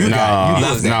 that's Nah,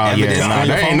 left that evidence on that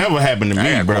your ain't phone? never happened to I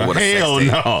me, got bro. caught with a sex Hell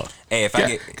tape. no. Hey, if I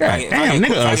get Damn,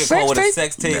 nigga, a sex with a tape?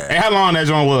 sex tape, Hey, how long that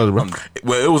joint was, bro?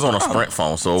 Well, it was on a Sprint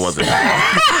phone, so it wasn't. done.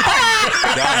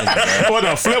 What,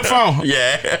 a flip phone?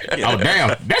 Yeah. Oh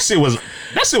damn, that shit was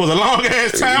a long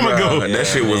ass time ago. Bruh, that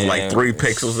shit was man. like 3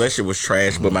 pixels. That shit was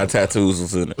trash, but my tattoos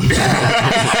was in it.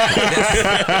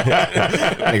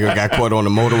 Nigga got caught on the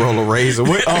Motorola Razor.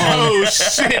 Oh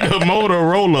shit, the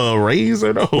Motorola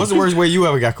Razor though. What's the worst way you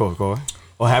ever got caught, Corey?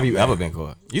 Or have you ever been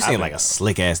caught? You seem like a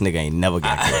slick ass nigga ain't never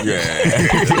got caught.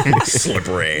 Yeah.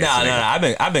 Slippery ass.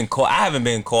 No. I've been caught. I haven't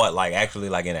been caught like actually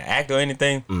like in an act or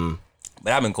anything.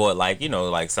 But I've been caught like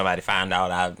like somebody found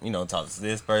out I talked to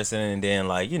this person and then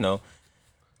like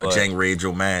But Jang read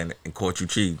your mind and caught you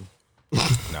cheating.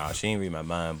 nah, she ain't read my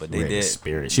mind, but they Read did. his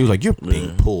spirit. She was like, "You're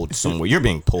being pulled somewhere. You're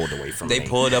being pulled away from They me."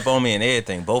 pulled up on me and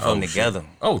everything, both of them together.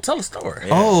 Oh, tell a story.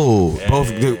 Oh, both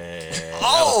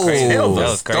crazy. Tell That the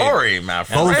was crazy. story, my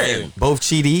friend. both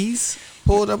cheaties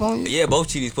pulled up on you. Yeah, both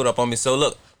cheaties put up on me. So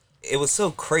look, it was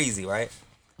so crazy, right?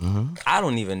 I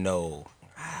don't even know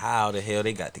how the hell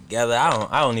they got together.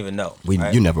 I don't even know.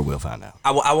 Right? You never will find out.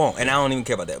 I won't, and I don't even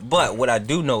care about that. But what I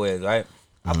do know is, right,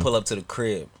 I pull up to the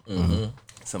crib,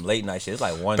 some late night shit. It's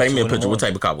like 1, 2 Paint me a in the picture. What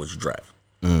morning. type of car was you driving?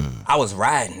 I was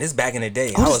riding. This back in the day.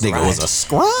 I Oh, was this nigga riding. was a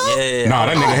scrub. Yeah. Nah,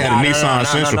 that nigga had a Nissan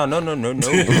Sentra. No.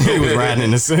 He was riding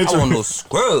in the I center. want no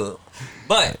scrub.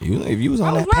 But If you was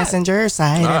on that passenger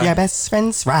side of your best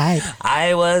friend's ride.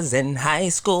 I was in high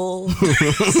school.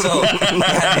 So,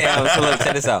 goddamn, so look,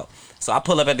 check this out. So I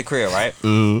pull up at the crib, right?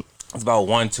 It's about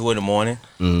 1, 2 in the morning.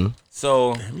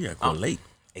 So You got to go late.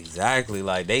 exactly,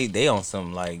 like they on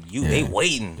some like they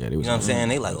waiting. Yeah, they you was know what I'm on- saying?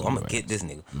 They like, I'm gonna get this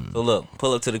nigga. So look,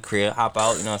 pull up to the crib, hop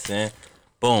out. You know what I'm saying?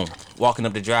 Boom, walking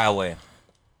up the driveway.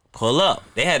 Pull up.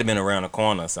 They had to been around the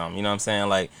corner or something. You know what I'm saying?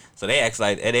 Like, so they act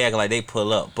like they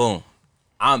pull up. Boom.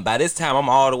 By this time I'm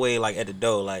all the way like at the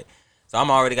door. Like, so I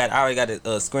already got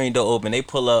the screen door open. They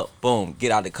pull up. Boom.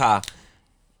 Get out the car.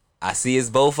 I see it's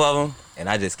both of them, and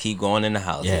I just keep going in the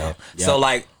house. Yeah, Yo. yeah. So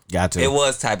like, Got to. it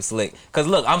was type of slick. Cause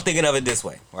look, I'm thinking of it this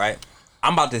way, right?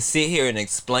 I'm about to sit here and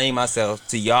explain myself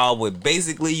to y'all what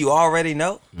basically you already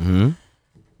know.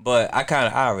 But I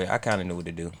kind of knew what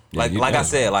to do. Yeah, Like you I know.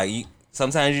 said, like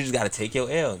sometimes you just gotta take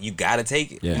your L. You gotta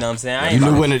take it. Yeah. You know what I'm saying? I You ain't knew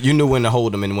about when you knew when to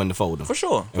hold them and when to fold them. for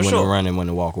sure, And for when to sure. run and when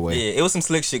to walk away. Yeah, it was some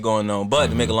slick shit going on. But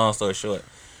to make a long story short,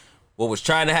 what was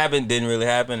trying to happen didn't really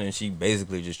happen, and she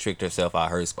basically just tricked herself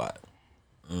out her spot.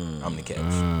 I'm the catch.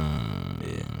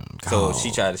 Yeah. So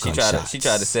she tried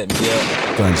to set me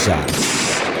up.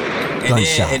 Gunshots.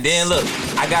 And then look,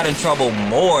 I got in trouble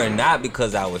more, not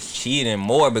because I was cheating,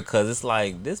 more because it's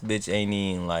like this bitch ain't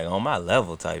even like on my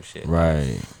level type shit.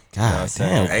 Right. God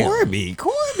damn, Hey.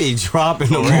 Corby dropping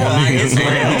the ball. It's real,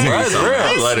 bro. It's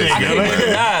real. Let it I go. can't even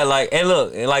deny. Like, and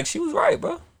look, and like she was right,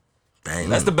 bro. Dang,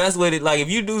 That's the best way to, like, if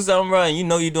you do something wrong and you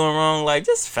know you're doing wrong, like,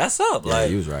 just fess up. Yeah, Like,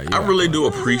 he was right. I really do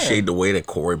appreciate the way that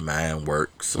Corey mind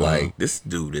works. Like, this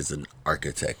dude is an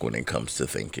architect when it comes to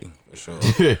thinking. for sure.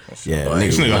 Yeah, Like,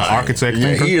 This nigga an architect Yeah,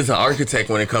 thinker? he is an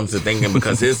architect when it comes to thinking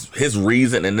because his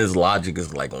reason and his logic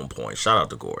is like on point. Shout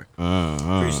out to Corey.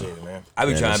 Appreciate it, man. I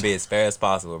be trying to be as fair as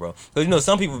possible, bro. Because, you know,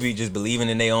 some people be just believing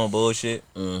in their own bullshit.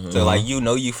 So, like, you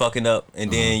know you fucking up,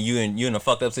 and then you in a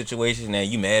fucked up situation and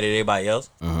you mad at everybody else.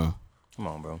 Come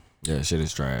on, bro. Yeah, shit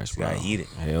is trash, bro. gotta eat it.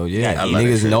 Hell yeah. gotta eat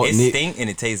Niggas know It stink and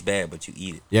it tastes bad, but you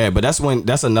eat it. Yeah, but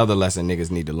that's another lesson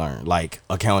niggas need to learn. Like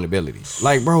accountability.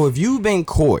 Like, bro, if you've been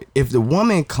caught, if the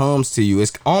woman comes to you,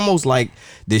 it's almost like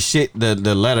the shit, the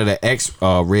letter that X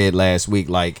read last week.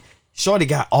 Like, shorty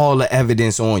got all the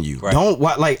evidence on you. Right. Don't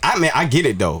like. I mean, I get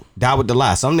it though. Die with the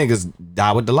lie. Some niggas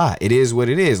die with the lie. It is what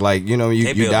it is. Like, you know,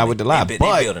 you die with the lie. They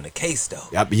But building a case though.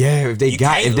 yeah, if they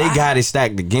got it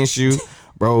stacked against you,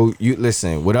 bro, you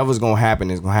listen. Whatever's gonna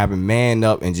happen is gonna happen. Man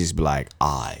up and just be like,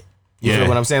 alright. You feel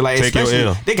what I'm saying? Like, Take your especially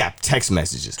L. they got text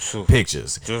messages,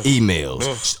 pictures,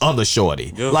 emails, other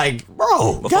shorty. Like,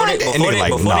 bro, Before they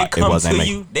come to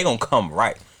you, they gonna come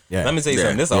right. Yeah. Let me tell you Yeah.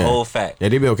 something. This is a whole fact. Yeah,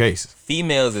 they build cases.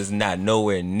 Females is not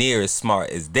nowhere near as smart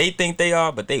as they think they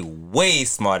are, but they way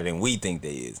smarter than we think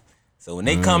they is. So when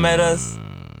they come at us,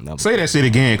 Say that shit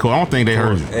again, Cole. I don't think they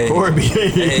heard you. Corby. Say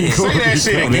that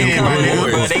shit when they again, come my at us,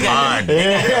 nigga. bro, they got the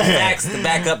facts to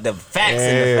back up the facts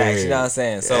and the facts. You know what I'm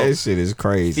saying? So That shit is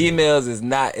crazy. females is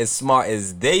not as smart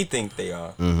as they think they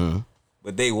are,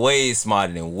 but they way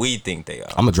smarter than we think they are.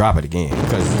 I'm gonna drop it again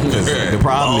because the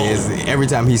problem is every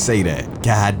time he say that,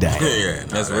 god damn, Yeah,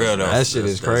 That's real though. that shit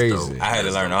is that's crazy. dope. I had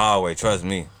to learn the hard way. Trust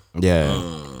me. Yeah,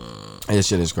 that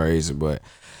shit is crazy. But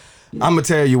I'm gonna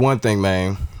tell you one thing,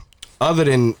 man. Other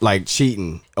than like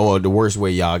cheating or the worst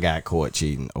way y'all got caught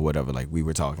cheating or whatever, like we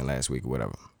were talking last week or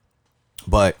whatever.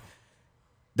 But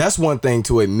that's one thing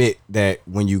to admit that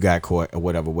when you got caught or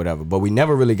whatever. But we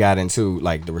never really got into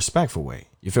like the respectful way.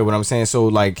 You feel what I'm saying? So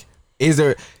like, is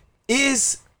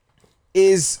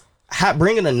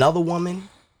bringing another woman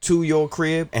to your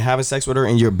crib and having sex with her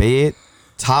in your bed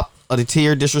top of the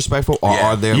tier disrespectful, or Yeah.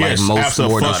 are there Yes, like most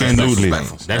more absolutely.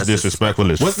 disrespectful? That's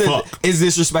disrespectful as fuck. Is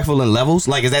disrespectful in levels?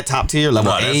 Like, is that top tier,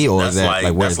 level A, or is that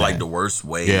like where's that's like that? the worst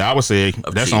way? Yeah, I would say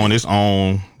that's cheating. on its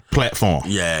own platform.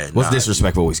 Yeah. What's nah,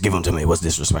 disrespectful ways? Give them to me. What's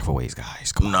disrespectful ways,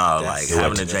 guys? Come on. Nah, like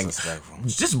having a jank, disrespectful.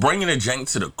 just bringing a jank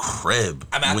to the crib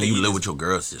I mean, I when think you you live just- with your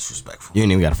girl is disrespectful. You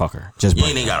ain't even gotta fuck her. Just You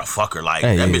bring ain't even her. gotta fuck her. Like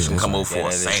Hey, that yeah, bitch can that's come right. over for Yeah, a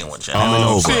that is sandwich. true.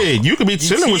 Oh, shit. You could be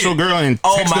chilling with your girl and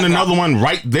Oh, my texting another God. one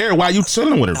right there while you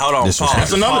chilling with her. Hold on, Disrespectful. pause.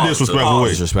 That's another pause, disrespectful pause, way.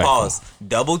 Disrespectful. Pause.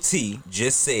 Double T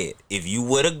just said if you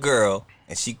with a girl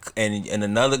and she and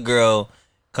another girl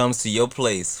comes to your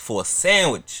place for a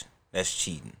sandwich, that's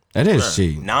cheating. That is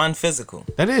cheating. Non-physical.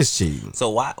 That is cheating. So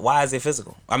why is it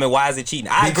physical? I mean, why is it cheating?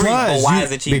 I agree, but why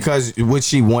is it cheating? Because would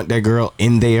she want that girl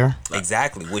in there?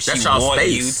 Exactly. Would she That's y'all want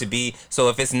space. you to be? So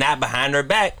if it's not behind her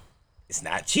back, it's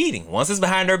not cheating. Once it's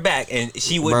behind her back and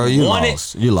she would Bro, you want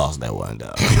lost. You lost that one,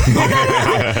 dog.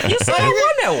 it. You said I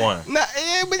won that one. Nah,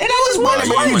 yeah, but And I was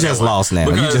one. but you just lost now.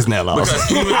 You just now lost.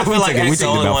 because I feel like we X took the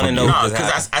the only belt one to from know. you. No, what's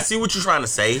because happening. I see what you're trying to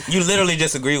say. You literally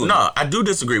disagree with me. No, I do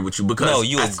disagree with you because No,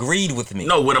 you I- agreed with me.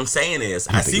 No, what I'm saying is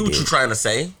I see you what did. you're trying to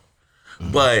say,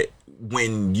 but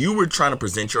when you were trying to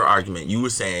present your argument, you were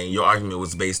saying your argument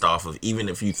was based off of even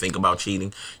if you think about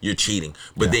cheating, you're cheating.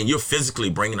 But then you're physically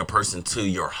bringing a person to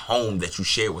your home that you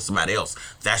share with somebody else.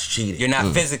 That's cheating. You're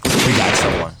not physically bringing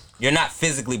someone. You're not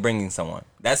physically bringing someone.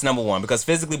 That's number one, because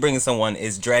physically bringing someone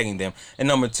is dragging them. And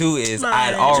number two is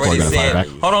I'd already Just said, gonna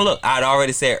fight hold on, look, I'd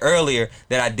already said earlier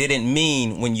that I didn't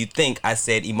mean when you think. I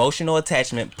said emotional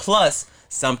attachment plus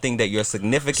something that your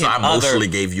significant So I other emotionally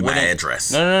gave you my wouldn't-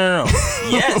 address. No.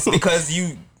 Yes, because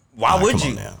you. Why would Come you?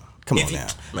 on now. Come If on you-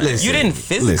 now. You didn't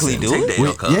physically do Take it. that. We-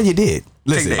 L cup. yeah, you did.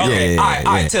 Listen, that. yeah, Okay, yeah, all right, yeah.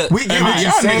 all right, to- We get Hey, what man,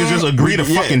 you're y'all saying. niggas just agree to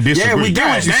fucking disagree. Yeah, we get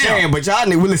what you're God damn. saying, but y'all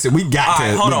niggas, listen, we got All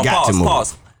right, hold on, to move.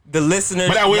 pause. The listeners,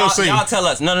 But I will say- y'all tell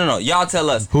us. No. Y'all tell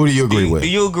us. Who do you agree with? Do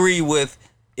you agree with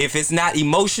if it's not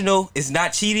emotional, it's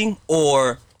not cheating,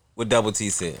 or what Double T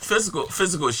said?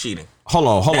 Physical is cheating. Hold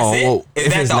on. That's it? Whoa. Is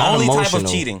If that it's the not only type of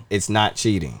emotional, cheating? It's not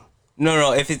cheating.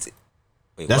 No. If it's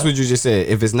That's what you just said.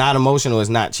 If it's not emotional, it's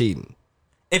not cheating.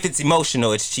 If it's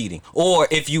emotional, it's cheating. Or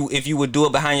if you would do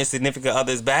it behind your significant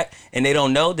other's back and they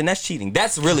don't know, then that's cheating.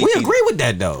 That's really cheating. We agree with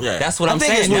that though. Yeah. That's what I'm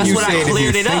think saying. it's when That's you what said I if you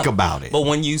cleared it up. think about it. But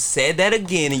when you said that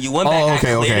again and you went back,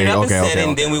 okay, I cleared it up okay, and said it, okay.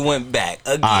 and then we went back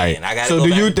again. All right. I gotta So go do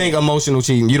back you again. think emotional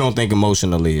cheating? You don't think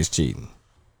emotionally is cheating?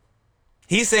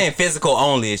 He's saying physical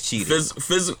only is cheating.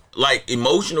 Physical, like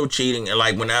emotional cheating, and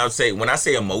like when I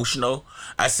say emotional,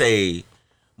 I say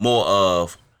more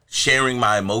of sharing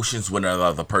my emotions with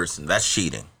another person. That's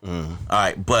cheating. All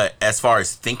right, but as far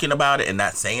as thinking about it and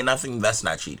not saying nothing, that's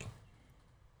not cheating.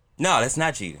 No, that's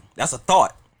not cheating. That's a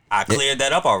thought. I cleared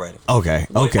that up already. Okay.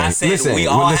 I said we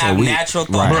all have natural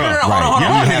thoughts. Right, Hold on.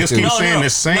 Y'all have niggas to- keep saying the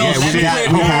same let me shit clear-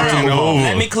 over and over.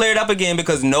 Let me clear it up again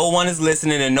because no one is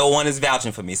listening and no one is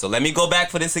vouching for me. So let me go back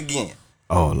for this again.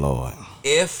 Oh Lord.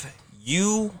 If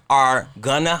you are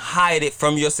gonna hide it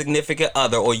from your significant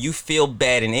other or you feel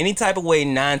bad in any type of way,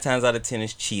 9 times out of 10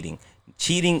 is cheating.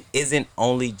 Cheating isn't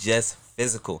only just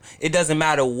physical. It doesn't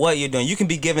matter what you're doing. You can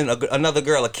be giving another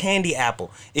girl a candy apple.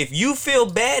 If you feel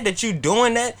bad that you're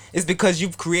doing that, it's because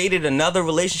you've created another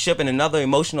relationship and another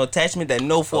emotional attachment that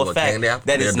know for a fact candy apple,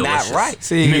 that is they're not delicious. right.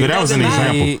 See, Nigga, that was an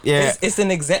example. Yeah. It's an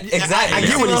exactly. I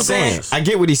get what he's saying. I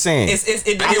get what he's saying.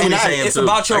 It's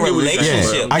about your I get what he's saying.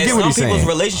 relationship. Yeah, I get And what some he's saying. people's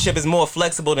relationship is more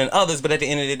flexible than others, but at the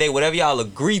end of the day, whatever y'all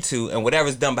agree to and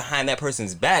whatever's done behind that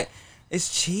person's back is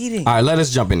cheating. All right, let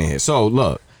us jump in here. So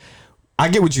look, I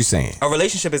get what you're saying. A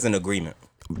relationship is an agreement.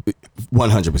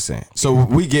 100%. So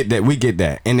we get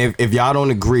that. And if y'all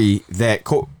don't agree that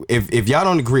if y'all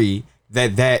don't agree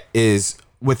that that is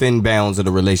within bounds of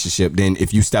the relationship, then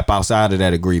if you step outside of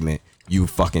that agreement, you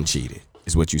fucking cheated.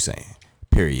 Is what you're saying.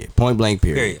 Period. Point blank.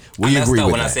 Period. We agree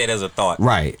with when that. I say it as a thought.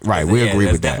 Right. We agree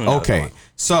that's with that. definitely not a Okay. thought.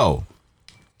 So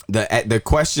the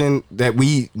question that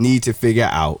we need to figure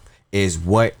out is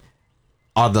what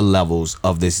are the levels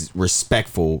of this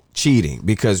respectful cheating,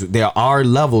 because there are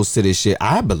levels to this shit,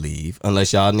 I believe,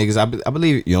 unless y'all niggas, I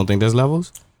believe, you don't think there's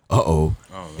levels? You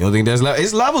don't think there's levels?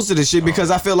 It's levels to this shit,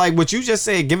 because I feel like what you just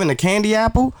said, giving a candy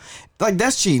apple, like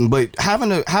that's cheating, but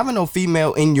having a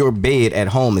female in your bed at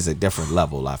home is a different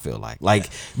level. I feel like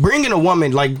bringing a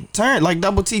woman, like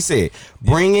Double T said,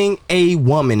 bringing a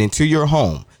woman into your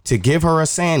home to give her a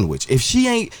sandwich. If you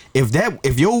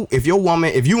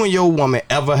and your woman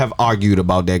ever have argued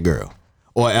about that girl,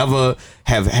 or ever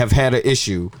have had an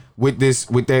issue with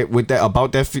that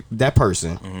about that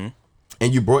person,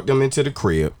 and you brought them into the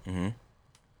crib,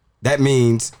 that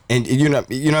means, and you know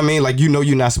what I mean, like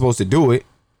you're not supposed to do it.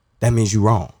 That means you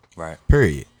wrong. Right.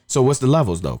 Period. So what's the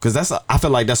levels though? Because I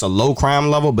feel like that's a low crime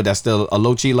level, but that's still a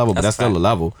low cheat level, but that's still a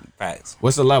level. Facts.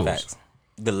 What's the levels? Facts.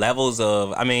 The levels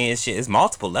of, it's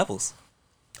multiple levels.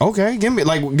 Okay, give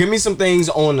me some things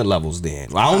on the levels then.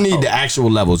 I don't need the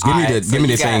actual levels. Give me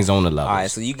the things on the levels. All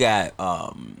right, so you got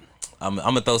I'm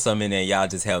gonna throw something in there. Y'all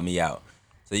just help me out.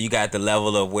 So you got the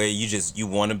level of where you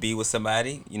want to be with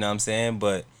somebody. You know what I'm saying?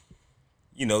 But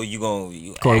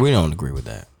Corey, we don't agree with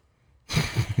that.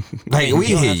 Like we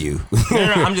hear you. No,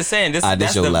 I'm just saying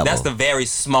that's your level. That's the very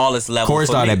smallest level. Corey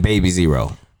for started me. at baby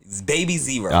zero. It's baby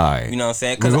zero. All right. You know what I'm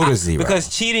saying? We'll go to zero. Because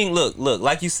cheating, look,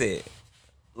 like you said,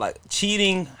 like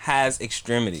cheating has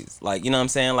extremities. Like, you know what I'm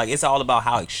saying? Like it's all about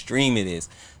how extreme it is.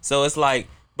 So it's like,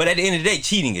 but at the end of the day,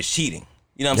 cheating is cheating.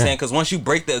 You know what I'm saying? Because once you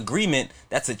break the agreement,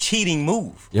 that's a cheating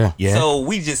move. Yeah. So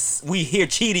we hear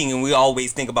cheating and we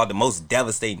always think about the most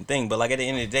devastating thing. But like at the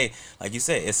end of the day, like you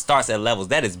said, it starts at levels.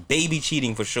 That is baby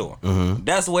cheating for sure.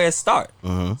 That's where it starts.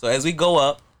 So as we go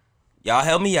up, y'all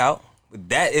help me out.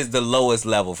 That is the lowest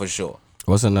level for sure.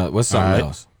 What's something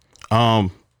else?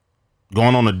 Going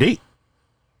on a date.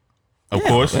 Of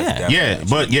course. Yeah.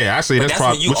 But I say that's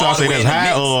probably what y'all all the say way that's in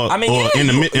the high mix. or in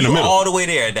the middle. All the way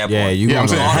there at that point. Yeah, you I'm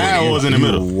saying high or is in the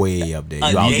middle. Way up there.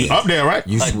 date. Up there, right?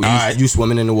 You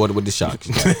swimming in the water with the sharks.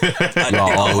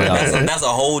 all the way out there. That's a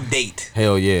whole date.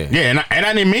 Hell yeah. Yeah, and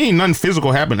I didn't mean nothing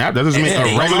physical happened after. That doesn't mean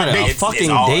a regular a date. fucking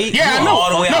all- date. Yeah, I You know.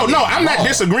 all the way out No, there. I'm not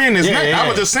disagreeing. This Yeah, I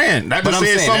was just saying. That But just I'm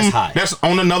said saying something that's high. that's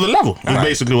on another level. Is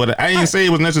basically what I didn't say it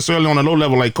was necessarily on a low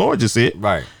level like Corey just said.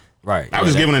 Right. I was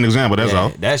just giving an example. That's all.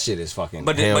 That shit is fucking.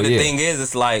 But the thing is,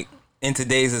 it's like in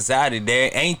today's society,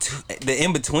 there ain't the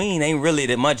in between ain't really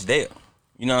that much there.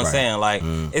 You know what I'm saying? Like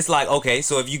it's like, okay,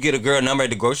 so if you get a girl number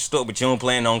at the grocery store, but you don't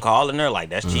plan on calling her, like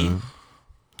that's cheating.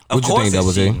 Of What you course think, Double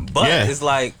it's T? cheating, but Yeah. it's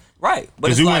like but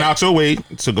Because it's you like, went out your way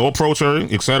to go approach her,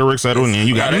 et cetera, and then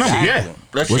you got a number. Yeah.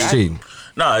 That's What's cheating?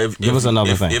 No, Give us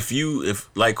another thing. If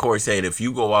like Corey said, if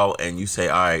you go out and you say,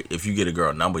 all right, if you get a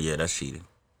girl number, yeah, that's cheating.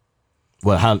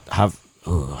 Well,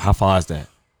 how far is that?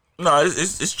 No,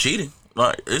 it's cheating.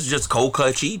 Like, it's just cold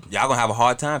cut cheating. Y'all gonna have a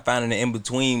hard time finding the in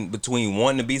between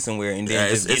wanting to be somewhere and then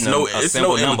just getting a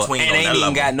simple number. And ain't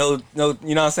even got no. You know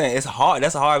what I'm saying? It's hard.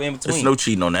 That's a hard in between. It's no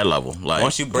cheating on that level. Like,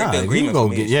 once you break the agreement,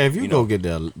 if you go get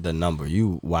the number,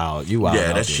 you wild.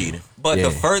 Yeah, that's cheating. But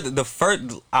the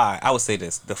further, I would say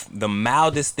this: the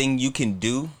mildest thing you can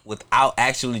do without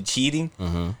actually cheating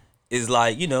is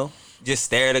like, you know, just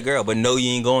stare at a girl, but know you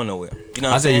ain't going nowhere. You know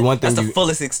what I'm saying? That's the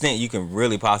fullest extent you can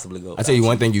really possibly go. I tell you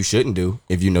one thing you shouldn't do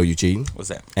if you know you cheating. What's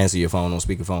that? Answer your phone on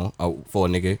speakerphone for a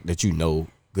nigga that you know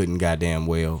good and goddamn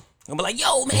well. I'm like,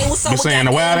 yo, man, what's up? You saying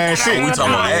the wild ass shit? We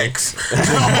talking about X.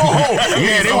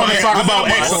 Yeah, they want to talk about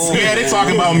X. Yeah, they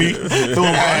talking about me.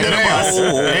 Throwing under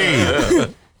the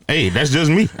bus. Hey, that's just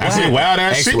me. I say wild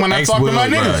ass shit when I talk to my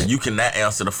niggas. You cannot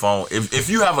answer the phone. If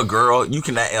you have a girl, you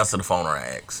cannot answer the phone around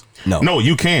X. No,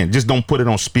 you can. Just don't put it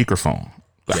on speakerphone.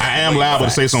 Yeah, I am liable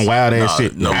to say some wild ass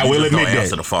shit. No, I will admit that.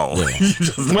 Answer the phone.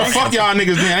 Yeah. Well, fuck y'all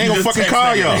niggas then. I ain't gonna fucking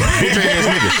call y'all. Bitch ass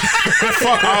niggas.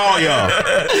 Fuck all y'all.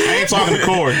 I ain't talking to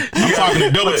Corey. I'm talking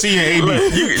to Double T and AB.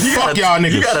 Fuck y'all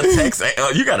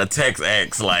niggas. You gotta text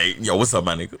X like, yo, what's up,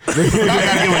 my nigga? I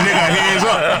gotta give a nigga a hands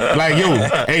up. Like,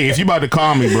 yo, hey, if you about to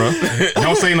call me, bro,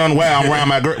 don't say nothing wild. I'm around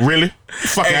my girl. Really?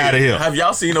 Fuck out of here. Have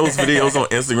y'all seen those videos on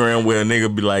Instagram where a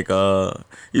nigga be like,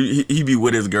 he be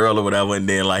with his girl or whatever, and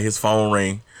then like his phone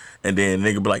ring, and then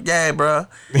nigga be like, yeah, bro,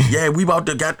 yeah, we about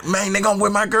to man, they gonna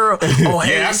with my girl. Oh,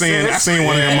 hey, yeah, I seen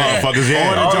one of them motherfuckers.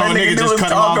 Yeah, all the nigga just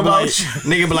cut him off.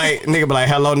 Nigga be like,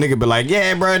 hello. Nigga be like,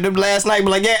 yeah, bro, last night. Be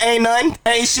like, yeah, ain't nothing,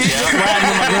 ain't shit. Just riding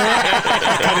with my girl.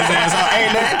 Cut his ass off,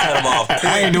 ain't nothing. Cut him off.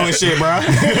 I ain't doing shit, bro.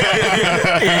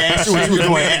 Yeah, ask you what you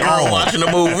doing at girl watching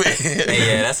a movie.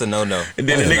 Hey, yeah, that's a no. And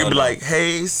then the nigga be like,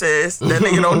 hey sis, that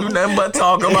nigga don't do nothing but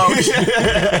talk about you.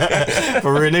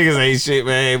 For real, niggas ain't shit,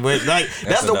 man. But like,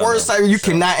 that's the worst type. You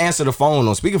cannot answer the phone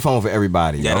on speakerphone for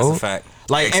everybody. Yeah, yo. that's a fact.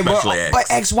 Like, but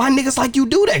X, why niggas like you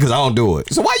do that? Because I don't do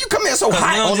it. So why you come in so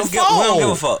hot on the phone? We don't give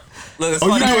a fuck. Look,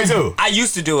 you do it too? I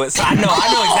used to do it, so I know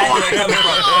exactly where you're coming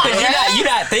from. Because you're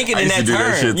not thinking in that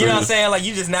term. You know what I'm saying? Like,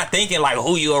 you just not thinking like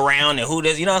who you around and who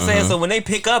this. You know what I'm saying? So when they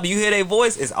pick up, you hear their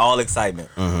voice, it's all excitement.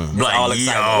 It's like, all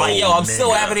excitement. Like, yo, I'm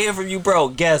so happy to hear from you, bro.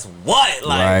 Guess what?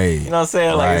 Like, you know what I'm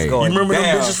saying? Like, it's going. You remember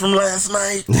them bitches from last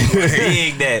night?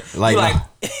 Dig that. Like.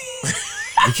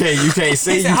 You can't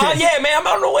see. Yeah, man, I'm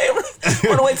on the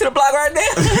way to the block right now.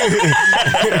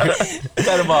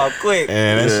 Cut him off quick.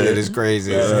 Yeah, that shit is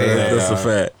crazy. That's a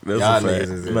fact.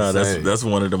 That's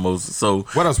one of the most. So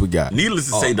what else we got? Needless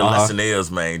to say, the lesson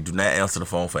is, man, do not answer the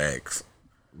phone for X.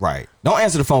 Right. Don't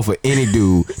answer the phone for any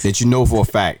dude that you know for a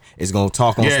fact is gonna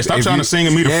talk on. Yeah, stop trying to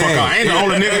sing me the fuck out. I ain't the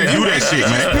only nigga that do that shit,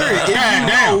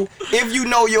 man. If you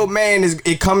know your man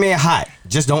it come in hot,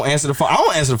 just don't answer the phone. I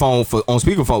don't answer the phone on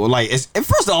speakerphone. Like,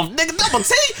 first off, nigga, Double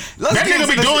T. That nigga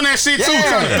be doing that shit too,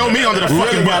 trying to throw me under the fucking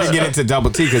bus. Really gotta get into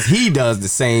Double T because he does the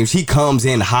same. He comes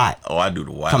in hot. Oh, I do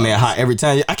the wild. Come in hot every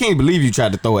time. I can't believe you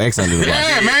tried to throw X under the bus.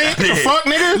 Yeah, man. The fuck,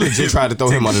 nigga? Legit tried to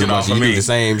throw him under the bus. You do the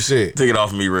same shit. Take it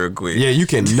off of me real quick. Yeah, you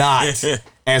cannot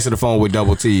answer the phone with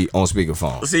Double T on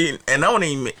speakerphone. See, and it don't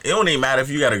even matter if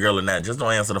you got a girl or not. Just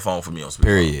don't answer the phone for me on speakerphone.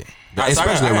 Period.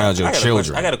 Especially around your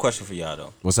children. I got a question for y'all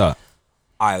though. What's up?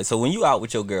 All right, so when you out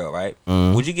with your girl, right?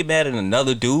 Would you get mad at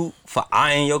another dude for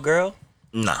eyeing your girl?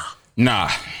 Nah.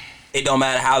 It don't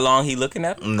matter how long he looking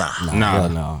at her? Nah.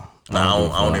 No. I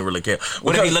don't even really care.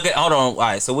 What if he looking? Hold on. All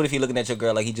right. So what if he looking at your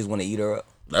girl like he just want to eat her up?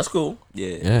 That's cool.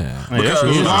 Yeah. As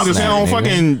long as he don't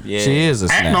fucking she is a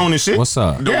act snack. on this shit. What's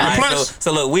up? Yeah, plus,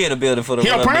 so look, we in the building for the. He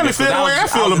apparently feel the way I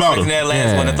feel about her. You know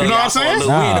what I'm saying? Look,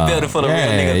 we in the building for the real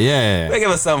niggas. Yeah. They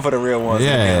give us something for the real ones.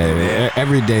 Yeah.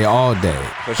 Every day, all day.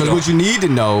 Because what you need to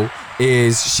know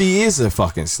is she is a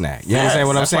fucking snack. You understand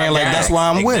what I'm saying? Like, that's why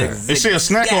I'm with her. Is she a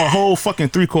snack or a whole fucking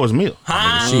 3-course meal?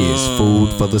 She is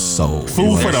food for the soul.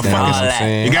 Food for the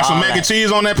fucking. You got some mac and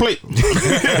cheese on that plate?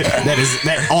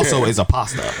 That also is a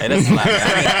pasta. Hey, that's like,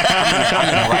 I'm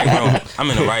in the right room. I'm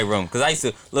in the right room. Because I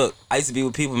used to be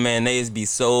with people, man, they used to be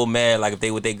so mad, like if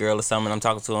they with their girl or something, I'm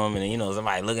talking to them, and you know,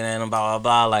 somebody looking at them, blah,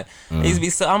 blah, blah. Like, they used to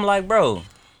be so, I'm like, bro,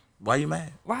 why you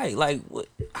mad? Right, like,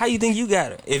 how you think you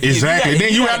got her? Exactly.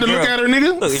 Then you have to look at her,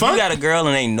 nigga. Look, if you got a girl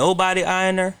and ain't nobody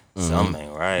eyeing her, something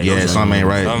ain't right. Yeah, something ain't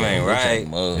right. Something ain't right.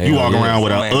 You walk around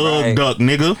with a duck,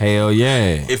 nigga. Hell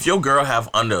yeah. If your girl have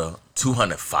under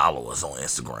 200 followers on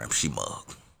Instagram, she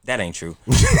mug. That ain't true.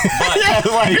 But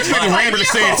this nigga randomly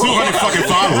said 200 fucking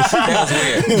followers. That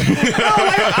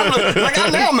was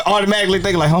weird. I'm automatically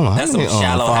thinking like, hold on. That's some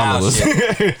shallow house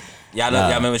shit. Y'all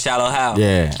remember Shallow House?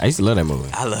 Yeah, I used to love that movie.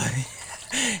 I love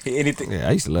it. Anything. Yeah,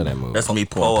 I used to love that movie. That's me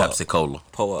pouring Pepsi Cola.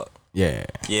 Pull up. Yeah.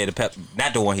 Yeah,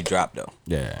 not the one he dropped though.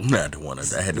 Yeah. Not the one.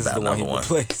 I had to buy another one.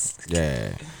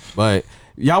 Yeah. But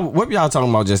y'all, what y'all talking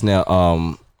about just now?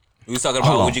 We was talking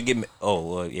about would you give me?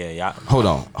 Oh, well, yeah, yeah. Hold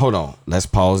on. Let's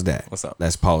pause that. What's up?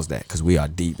 Let's pause that because we are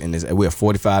deep in this. We're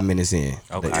 45 minutes in.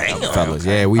 Okay. Fellas.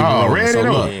 Yeah, we. ready so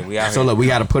to look, go. we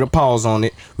got to put a pause on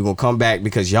it. We're gonna come back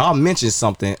because y'all mentioned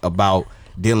something about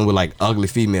dealing with like ugly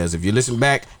females. If you listen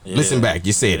back, you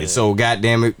said it. So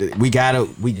goddamn it, we gotta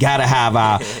have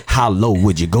our how low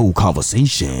would you go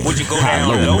conversation. Would you go how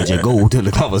down low? Would you go to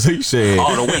the conversation?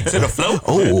 All the way to the floor.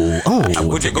 Oh.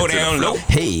 Would you go down low?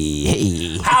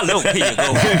 Hey. How low can you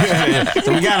go?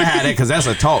 So we gotta have that because that's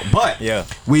a talk. But Yeah.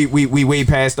 we way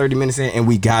past 30 minutes in, and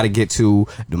we gotta get to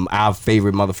our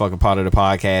favorite motherfucking part of the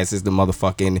podcast is the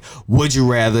motherfucking would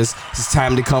you rather's. It's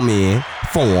time to come in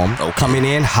form, coming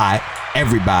in hot.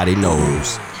 Everybody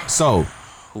knows. So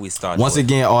Who we start once with?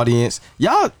 again, audience,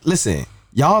 y'all listen.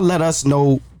 Y'all let us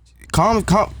know.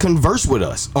 Converse with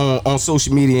us on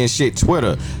social media and shit.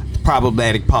 Twitter,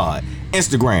 Problematic Pod.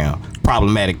 Instagram,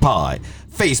 Problematic Pod.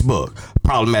 Facebook,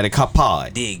 Problematic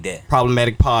Pod. Dig that.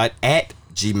 Problematic Pod at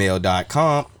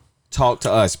gmail.com. Talk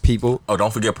to us, people. Oh,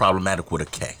 don't forget problematic with a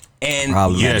K. And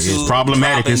Yes, YouTube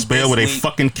problematic dropping is spelled with a this week.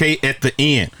 fucking K at the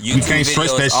end. YouTube We can't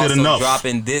stress video that is shit also enough.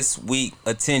 Dropping this week.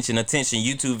 Attention.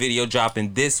 YouTube video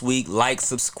dropping this week. Like,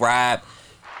 subscribe.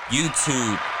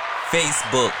 YouTube,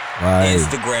 Facebook, Right.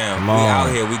 Instagram. Come We on.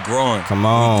 out here. We growing. Come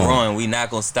on. We growing. We not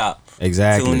gonna stop.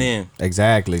 Exactly. Tune in.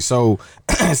 Exactly. So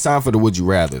it's time for the would you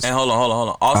rathers. And hold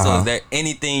on. Also, is there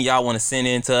anything y'all want to send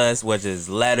in to us, whether it's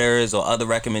letters or other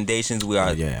recommendations? We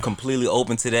are completely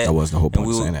open to that. That was the whole And point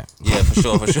of saying that. Yeah, for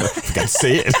sure. Got to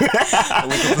say it.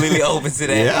 We're completely open to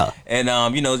that. Yeah. And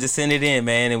just send it in,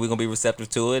 man, and we're gonna be receptive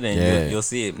to it, and you'll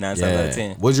see it 9 times out of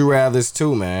 10. Would you rathers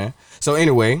too, man. So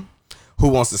anyway, who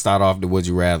wants to start off the would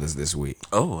you rathers this week?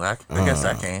 Oh, I guess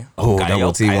I can. Oh,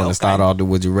 Double T want to start off the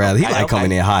would you rather. He like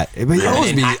coming in hot. But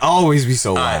he always be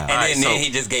so wild. And then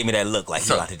he just gave me that look like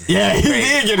he about to do Yeah, he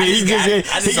did get it.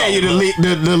 He gave you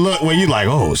the look where you like,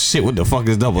 oh shit, what the fuck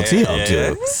is Double T up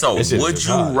to? So, That shit would is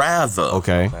you hot. rather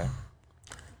Okay.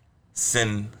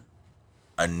 send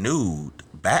a nude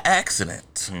by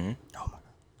accident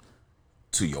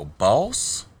to your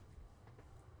boss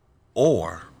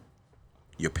or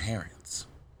your parents?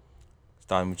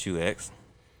 Starting with you, X.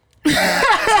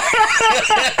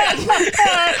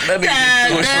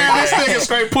 This nigga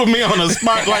straight put me on the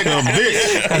spot like a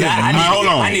bitch. Hold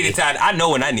on. I needed time. I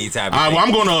know when I need time. Well,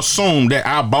 I'm going to assume that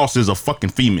our boss is a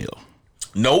fucking female.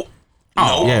 Nope.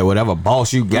 Oh, Yeah, whatever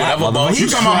boss you got. Whatever boss You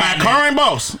talking about my current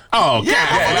boss? Oh, Oh, wait. Yeah,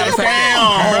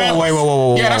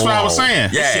 that's what I was saying.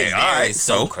 Yeah, all right. It's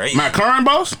so crazy. My current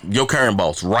boss? Your current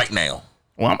boss right now.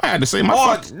 Well, I'm gonna have to say my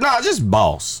Or, fuck. nah, just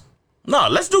boss. No,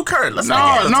 let's do current. Let's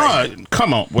not get No,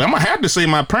 come on. Well, I'm gonna have to say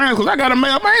my parents because I got a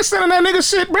mail. I ain't sending that nigga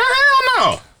shit, bro.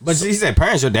 Hell no. But he said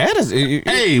parents, your dad is.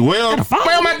 Hey, well, my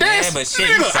dad. Yeah, but shit,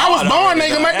 Nigga, you saw I was it born, already, nigga.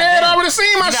 though. My dad Goddamn. already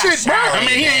seen my You not shit, bro. shy, I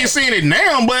mean, he man. ain't seen it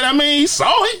now, but I mean, he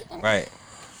saw it. Right.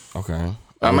 Okay.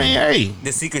 I mean, hey.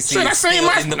 The secret Shit, I is seen still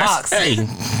my in the box. Hey,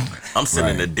 I'm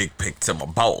sending a dick pic to my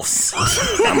boss.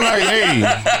 I'm like, hey.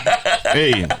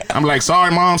 I'm like, sorry,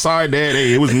 mom, sorry, dad.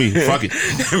 Hey, it was me. Fuck it.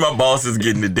 My boss is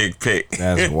getting the dick pic.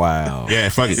 That's wild. Yeah,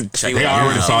 fuck it. Check They it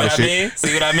already out. saw the See shit.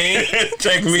 what I mean? See what I mean?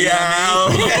 Check me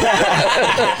out.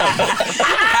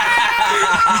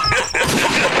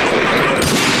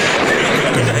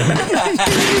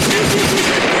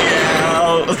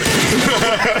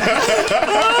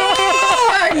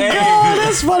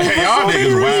 That's funny. Hey, y'all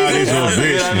niggas wild as your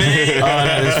See what I bitch. mean?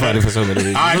 That is funny for so many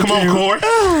reasons. All right, come on, Corey.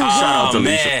 Shout out to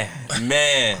Lisa.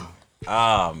 Man.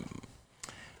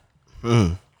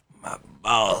 My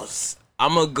boss.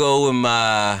 I'm gonna go with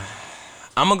my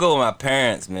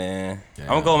parents, man. I'm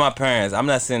gonna go with my parents. I'm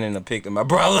not sending a pic to my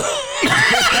brother.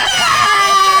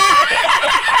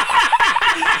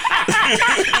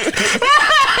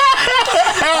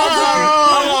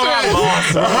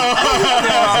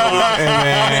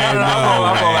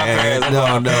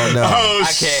 No. Oh, I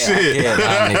can't. shit.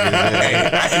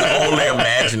 I can only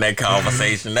imagine that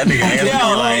conversation. That nigga answered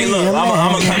Yo, like, me look,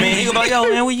 I'm gonna come in. He gonna be like, yo,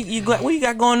 man, what you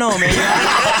got going on, man? You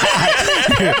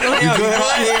good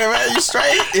out here, man? You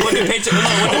straight? With the picture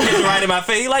right in my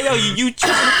face. He like, yo, you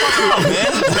tripping the fuck out,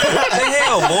 man? What the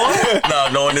hell, boy? No,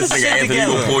 knowing this nigga Anthony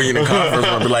gonna pull you in the conference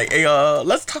room and be like, hey,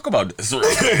 let's talk about this.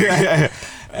 That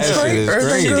shit is Everything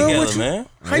crazy. good Together, with you? man.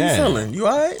 How you feeling? You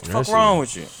alright? Fuck wrong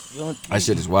with you? That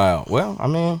shit is wild. Well, I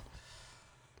mean,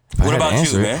 if I What had to about you,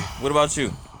 answer it- man? What about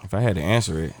you? If I had to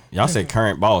answer it, y'all said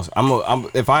current boss.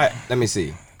 Let me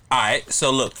see. All right, so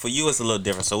look, for you it's a little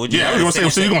different. So would you? Yeah, rather you gonna say-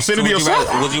 send so you gonna send it to would you yourself?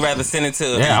 rather- Would you rather send it to?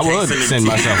 Yeah, I would send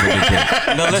myself a dick pic.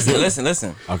 No,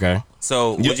 listen. Okay.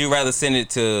 So would you rather send it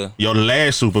to? Your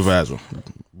last supervisor,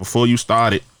 before you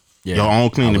started Yeah, Your own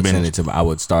cleaning business. I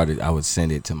would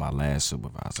send it to my last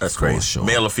supervisor. That's for crazy. sure.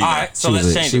 Male or female? All right, so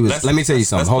let's change it. Let me tell you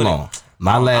something. Hold on.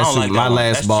 My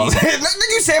last boss.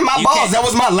 You said my boss. That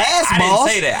was my last boss. I didn't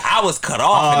say that. I was cut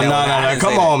off. Oh, no.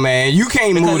 Come on, man. You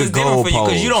can't move the goalposts.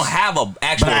 Because you don't have an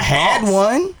actual But I had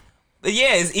one.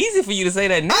 Yeah, it's easy for you to say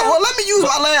that now. Well, let me use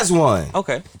my last one.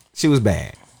 Okay. She was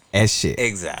bad as shit.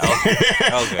 Exactly.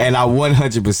 Okay. And I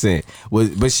 100% was,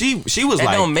 but she was that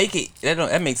like, don't make it.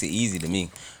 That makes it easy to me.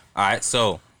 All right.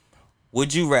 So,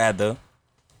 would you rather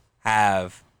send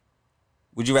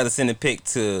a pic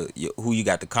to who you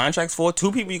got the contracts for?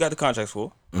 2 people you got the contracts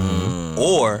for,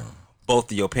 or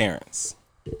both of your parents?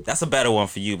 That's a better one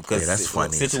for you because that's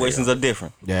funny situations are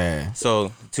different. yeah.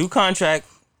 So 2 contract.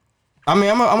 I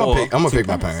mean, I'm gonna pick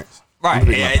my parents. Right,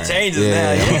 yeah, it changes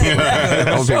now.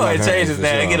 Yeah, for sure, it changes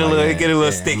now. It get a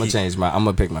little sticky. I'm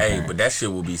gonna pick my parents. But that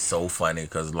shit would be so funny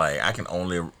because like I can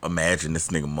only imagine this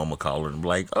nigga mama calling and be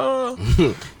like,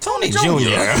 Tony Jr.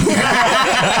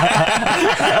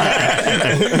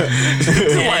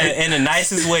 In the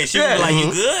nicest way. She would be like,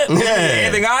 you good?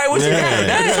 Anything all right? What you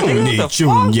got? Tony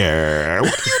Jr.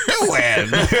 What you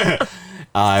doing?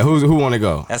 All right, who want to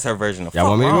go? That's her version of. Y'all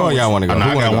want me to go or y'all want to go?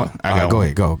 I got one. Go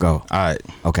ahead, go. All right.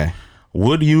 Okay.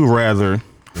 Would you rather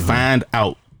find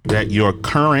out that your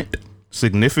current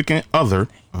significant other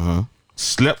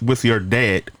slept with your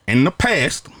dad in the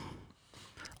past,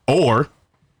 or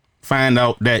find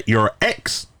out that your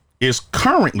ex is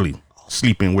currently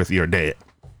sleeping with your dad?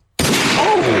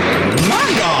 Oh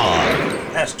my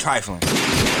God! That's trifling.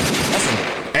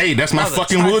 Hey, that's my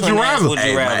fucking would you rather.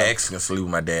 Hey, my ex can sleep with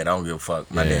my dad. I don't give a fuck.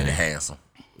 My dad is handsome.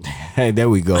 Hey, there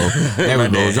we go. There we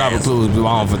go. Dropping clues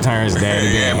belong for turns, daddy.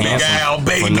 Big Al,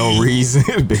 baby. For no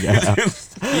reason. Big Al. You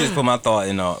just put my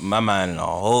mind in a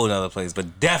whole other place,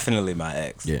 but definitely my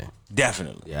ex. Yeah.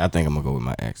 Definitely. Yeah, I think I'm gonna go with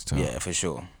my ex too. Yeah, for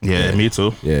sure. Yeah, me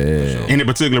too. Yeah. Any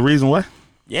particular reason why?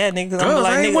 Yeah, nigga. I'm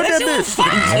like, nigga, what that that shit was bitch? fire.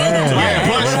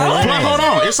 Plus, hold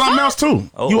on. It's something else too.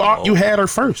 You had her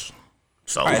first.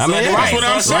 So Right, I mean, that's what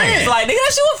I'm saying. It's like, nigga,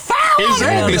 that shit was foul.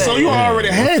 Exactly. So you already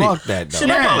had it. Fuck that though. Shit,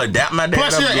 I probably adapt my dad.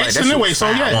 Plus, up, you're like, ex that shit anyway, was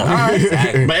so foul.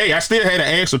 yeah. But hey, I still had to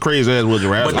ask a crazy ass would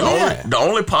you rather. But the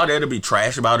only part that'd be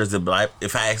trash about is if I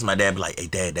ask my dad, be like, "Hey,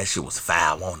 dad, that shit was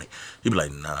foul, wasn't it?" He'd be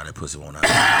like, "Nah, that pussy won't out." Oh,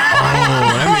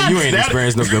 that mean you ain't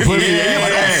experienced no good pussy. Damn.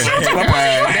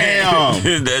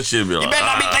 That shit be like, You better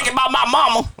not be thinking about my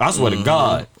mama. I swear to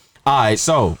God. All right,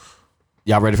 so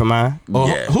y'all ready for mine?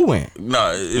 Yeah. Who went?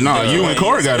 No, You and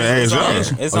Corey got to ask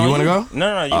yours. You want to go?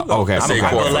 No, you go. Okay. I say Okay.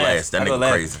 Corey for last. last. That I go nigga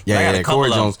last. crazy. I got Yeah. a couple Corey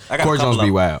of Jones. them. I got a Corey couple Jones of be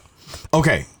them. wild.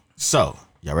 Okay, so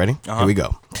y'all ready? Here we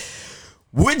go.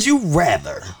 Would you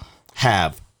rather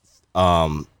have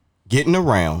get in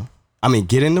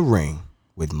the ring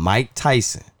with Mike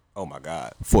Tyson Oh my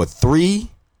God. for 3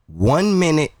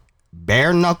 1-minute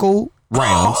bare knuckle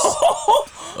rounds,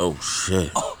 Oh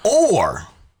shit. or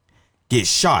get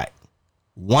shot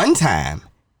one time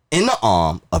in the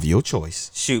arm of your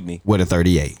choice Shoot me. with a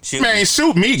 38? Shoot Man, me.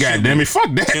 shoot me, goddammit.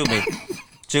 Fuck that. Shoot me.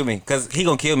 Shoot me. Because he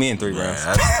going to kill me in 3 rounds.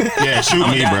 Yeah, shoot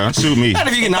me, bro. Shoot me. Not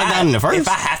if you get knocked down in the first. If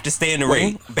I have to stay in the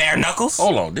ring, bare knuckles?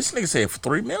 Hold on. This nigga said for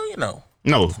 $3 million? No.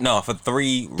 No. No, for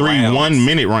 3 3 rounds.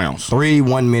 1-minute rounds. 3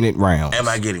 1-minute rounds. Am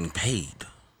I getting paid?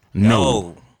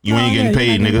 No. You ain't getting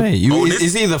paid, nigga.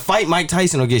 It's either fight Mike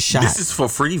Tyson or get shot. This is for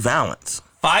free violence.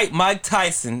 Fight Mike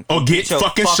Tyson. Or get your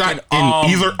fucking shot in arm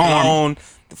either arm. blown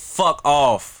the fuck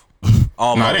off.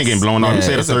 Almost. No, it ain't getting blown off. You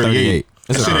said a it's a 38.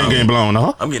 That shit ain't getting blown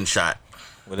off. I'm getting shot.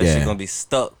 Well, that shit going to be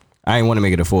stuck. I ain't want to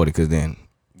make it a 40 because then.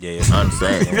 Yeah, I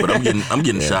understand, but I'm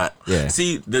getting shot. Yeah.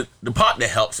 See, the part that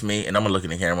helps me, and I'm gonna look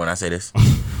in the camera when I say this,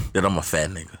 that I'm a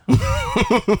fat nigga.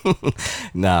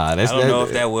 Nah, that's I don't know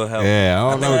if that will help. Yeah,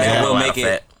 I don't know. that That will make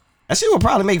it. That shit will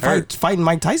probably make Hurt. fighting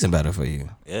Mike Tyson better for you.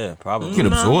 Yeah, probably. You can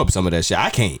absorb some of that shit.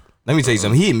 I can't. Let me tell you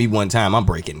something. He hit me one time. I'm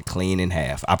breaking clean in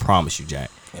half. I promise you,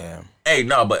 Jack. Yeah. Hey,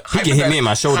 no, but He can hit me in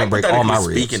my shoulder and break all my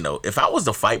hypothetically ribs. Speaking though, if I was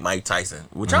to fight Mike Tyson,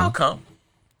 would y'all come?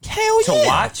 Hell To yeah.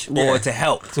 watch or to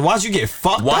help? To watch you get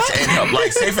fucked Watch up? and help.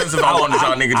 Like, say for instance, if I wanted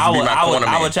y'all niggas to be my corner I would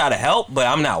man. try to help, but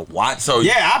I'm not watching. So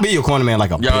Yeah, I'll be your corner man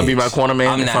like a y'all bitch. be my corner man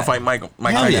I'm if I not. fight Mike Hell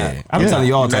Tyson. yeah. I'm telling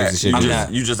you all types of shit. I'm dude.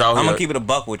 not. You just out I'm here. gonna keep it a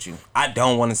buck with you. I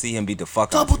don't want to see him beat the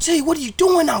fuck out. Double T, what are you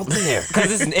doing out there?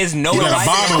 Because it's no You got a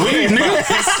advice. bob and weave,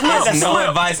 nigga. There's no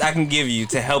advice I can give you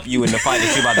to help you in the fight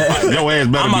that you about to fight. Your ass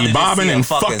better I'm about to be just bobbing see a and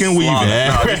fucking fucking weaving. slaughter.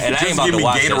 Yeah. And I ain't Just about give to me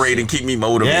watch that Gatorade shit. and keep me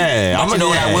motivated. Yeah, But you know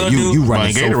what I will do? You Man,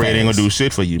 running so Gatorade ain't gonna fast. do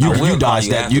shit for you. You, bro. will you call dodged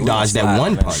you that. after. You We dodged gonna that slide,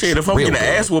 one man. punch. Shit, if I'm Real getting an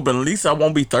good. ass whooping, at least I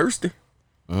won't be thirsty.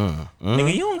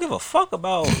 Nigga, you don't give a fuck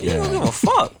about. You don't give a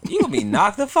fuck. You gonna be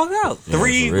knocked the fuck out.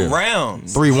 3 for real.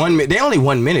 rounds. 3 1 minute. They only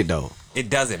 1 minute though. It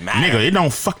doesn't matter. Nigga, it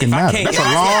don't fucking If I matter. can't That's get-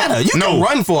 a long. You can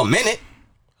run for a minute.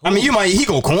 I mean, he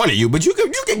gonna corner you, but you can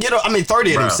get.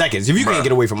 30 of them seconds. If you can't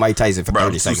get away from Mike Tyson for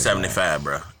 30 seconds, 275,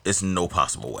 bro. It's no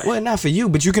possible way. Well, not for you,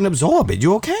 but you can absorb it.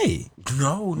 You okay?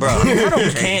 No, Bro,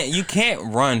 you can't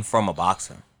run from a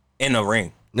boxer in a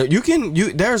ring. No, you can.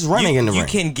 There's running in the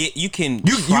ring. You can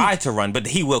try to run, but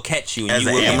he will catch you. And As you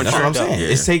an will get amateur, That's what I'm fucked up. saying.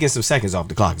 Yeah. It's taking some seconds off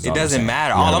the clock. It doesn't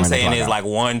matter. All I'm saying is like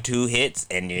 1-2 hits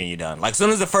and then you're done. Like as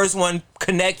soon as the first one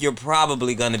connect, you're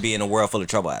probably gonna be in a world full of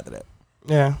trouble after that.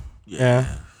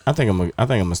 Yeah. I think I'm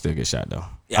gonna still get shot though.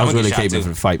 Yeah, I I'm was gonna really get shot, capable too.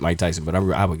 to fight Mike Tyson, but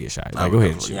I would get shot. Like, go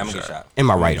ahead and shoot. Yeah, I'm gonna get shot. In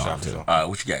my right arm too. All right,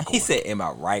 what you got? He Corey? said, "In my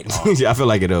right arm." I feel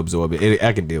like it'll absorb it.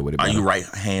 I can deal with it. Are better. you right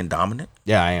hand dominant?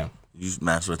 Yeah, I am. You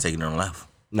might as well take it on the left.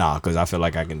 Nah, because I feel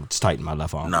like I can tighten my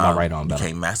left arm, Nah, my right arm you better.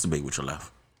 can't masturbate with your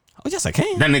left. Oh, yes, I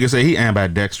can. That nigga say he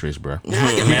ambidextrous, bro. He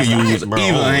can use Bro,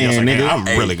 either yes, I hand, can. nigga. I'm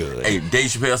really good. Hey, Dave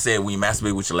Chappelle said when you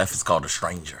masturbate with your left, it's called a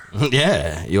stranger.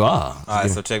 Yeah, you are. All right,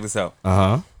 so check this out. Uh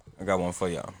huh. I got one for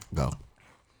y'all. Go.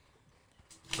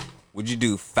 Would you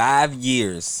do 5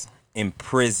 years in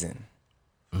prison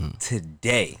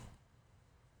today?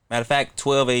 Matter of fact,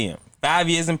 12 a.m. 5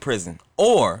 years in prison,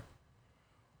 or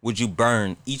would you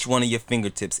burn each one of your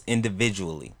fingertips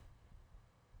individually,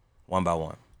 one by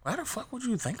one? Why the fuck would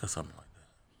you think of something like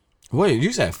that? Wait,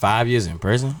 you said 5 years in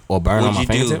prison or burn on Would my you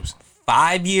do fingertips?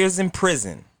 5 years in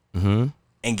prison and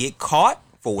get caught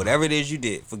for whatever it is you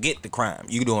did? Forget the crime.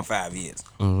 You doing 5 years.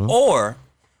 Or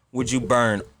would you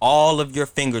burn all of your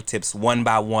fingertips one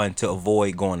by one to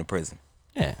avoid going to prison?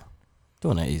 Yeah,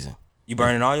 doing that easy. You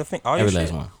burning all your all Every your last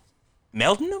shit? one.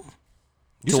 Melting them?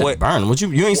 You To said what? burn. What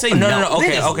you ain't say No. melt.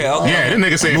 Okay. Yeah, this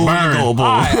nigga said Moving burn. the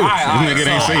goalpost. This nigga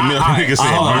ain't say milk. This nigga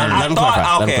said hold on, burn. let him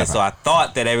clarify, let him clarify. So I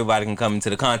thought that everybody can come into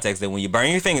the context that when you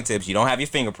burn your fingertips, you don't have your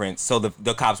fingerprints, so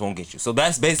the cops won't get you. So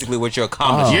that's basically what you're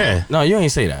accomplishing. Yeah. No, you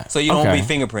ain't say that. So you don't be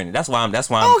fingerprinted. That's why I'm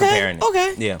comparing it.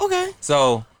 Okay. Yeah. Okay.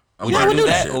 So would Yeah, you I'm do gonna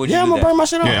that, shit. or would you Yeah, I'm do gonna that? burn my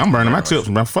shit off. Yeah, I'm burning my tips,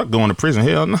 bro. Fuck going to prison.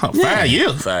 Hell no. 5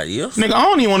 years. 5 years? Nigga, I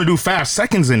don't even want to do 5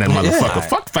 seconds in that motherfucker. Yeah.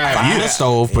 Fuck 5 Find the years.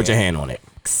 stove. Put your hand on it.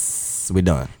 We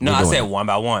done. No, We I doing said it. one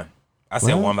by one. I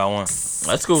said What? one by one.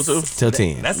 That's cool too. Till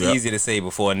 10. That's Yep. easy to say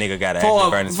before a nigga got to actually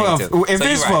burn his fingertips. If So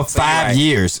it's you for right. So you 5 right.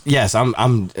 years, yes, I'm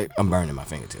burning my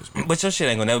fingertips. Bro. But your shit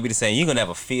ain't gonna never be the same. You gonna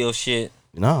never feel shit.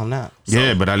 No, I'm not.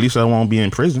 Yeah, but at least I won't be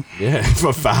in prison. Yeah,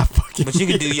 for 5 fucking. But you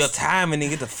can do your time and then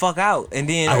get the fuck out. And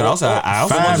then I also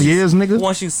 5 years, nigga?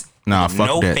 once you Nah, fuck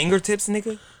no that. fingertips,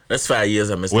 nigga. That's 5 years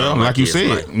I missed. Well, out on my like you kids' said,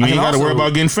 life. you ain't got to worry also-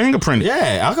 about getting fingerprinted.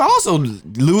 Yeah, I can also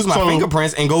lose my So-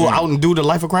 fingerprints and go out and do the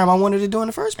life of crime I wanted to do in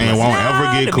the first place. And won't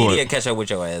ever get the caught. media catch up with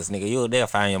your ass, nigga. They'll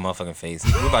find your motherfucking face.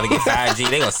 We about to get 5G.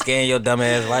 They gonna scan your dumb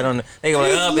ass right on. They gonna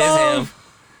like, it's him.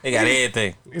 They got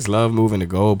everything. It's love moving the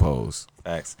goalposts.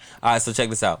 Facts. All right, so check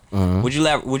this out. Would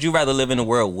you rather live in a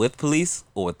world with police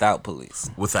or without police?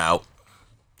 Without.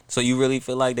 So you really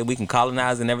feel like that we can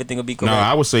colonize and everything will be correct? No,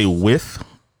 I would say with,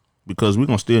 because we're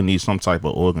going to still need some type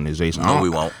of organization. No, we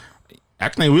won't. I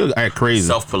think we'll act crazy.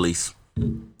 Self-police.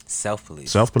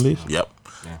 Self-police. Self-police? Yep.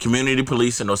 Community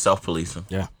policing or self-policing.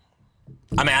 Yeah.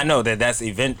 I mean, I know that's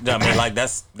like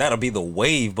that'll be the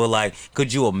wave, but like,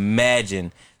 could you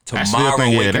imagine I still tomorrow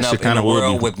think, yeah, waking that up shit in a kinda would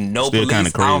world be with no still police?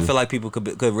 kinda I don't crazy. feel like people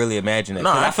could really imagine that.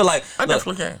 No, 'Cause I feel like I look,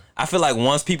 definitely can. I feel like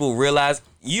once people realize,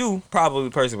 you probably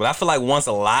personally, but I feel like once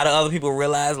a lot of other people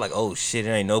realize, like, oh shit,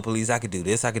 there ain't no police, I could do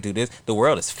this, the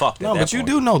world is fucked. No, at that but you point.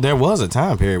 do know there was a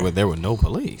time period where there were no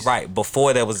police. Right,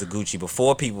 before there was the Gucci,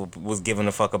 before people was giving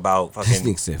a fuck about This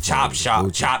fucking nigga said before there was the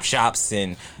Gucci. chop shops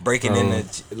and breaking in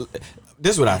the.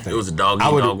 This is what I think. It was a dog I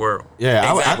eat would- dog world.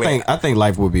 Yeah, Exactly. I think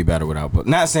life would be better without.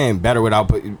 Not saying better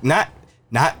without, not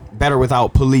better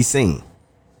without policing,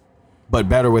 but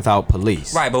better without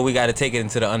police. Right, but we got to take it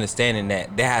into the understanding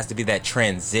that there has to be that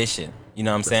transition. You know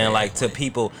what I'm saying? Like, to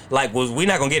people, like, we're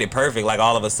not gonna get it perfect. Like,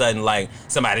 all of a sudden, like,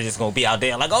 somebody just gonna be out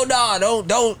there like, oh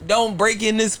no, don't break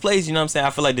in this place. You know what I'm saying? I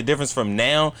feel like the difference from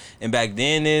now and back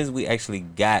then is we actually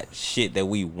got shit that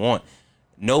we want.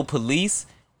 No police.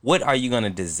 What are you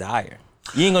gonna desire?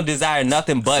 You ain't gonna desire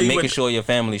nothing but See, making but- sure your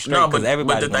family's straight. No, Because but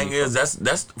everybody. the thing is,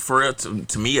 that's for real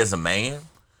to me as a man.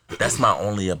 That's my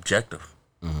only objective,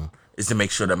 is to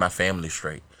make sure that my family's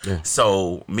straight. Yeah.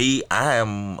 So me, I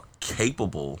am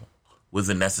capable with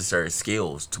the necessary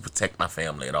skills to protect my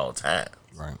family at all times.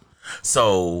 Right.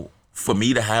 So for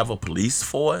me to have a police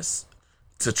force,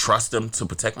 to trust them to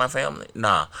protect my family,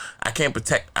 nah, I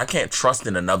can't trust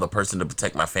in another person to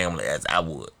protect my family as I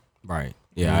would. Right.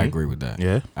 Yeah, I agree with that.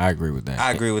 Yeah. I agree with that.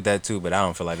 I agree with that too, but I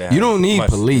don't feel like that. You don't need much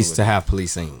to do police with to it. have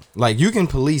policing. Like, you can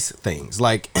police things.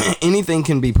 Like, anything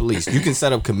can be policed. You can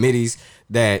set up committees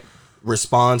that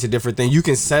respond to different things. You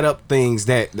can set up things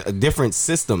that different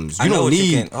systems. You don't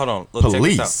need hold on. Look,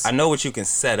 police. check this out. I know what you can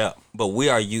set up, but we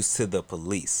are used to the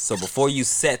police. So before you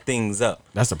set things up,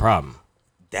 That's the problem.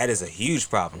 that is a huge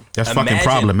problem. That's fucking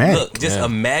problematic. Look, just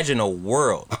imagine a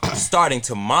world starting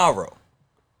tomorrow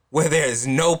where there is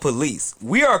no police.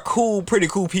 We are cool, pretty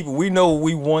cool people. We know what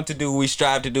we want to do, we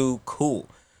strive to do, cool.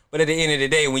 But at the end of the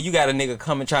day, when you got a nigga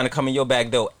trying to come in your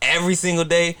back door every single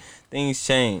day, things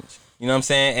change. You know what I'm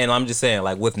saying? And I'm just saying,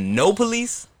 like, with no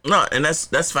police. No, and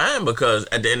that's fine, because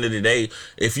at the end of the day,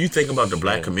 if you think about the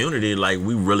black community, like,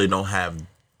 we really don't have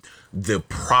the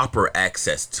proper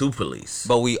access to police.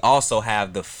 But we also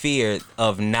have the fear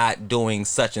of not doing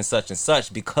such and such and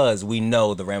such because we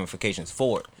know the ramifications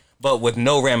for it. But with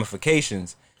no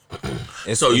ramifications,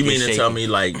 so you mean to tell me,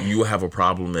 like, you have a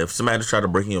problem if somebody try to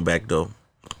break in your back door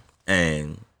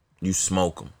and you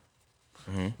smoke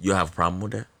them? You have a problem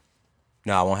with that?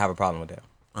 No, I won't have a problem with that.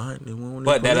 All right, then we won't need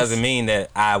But that police. doesn't mean that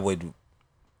I would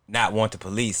not want the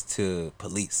police to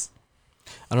police.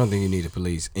 I don't think you need a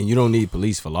police, and you don't need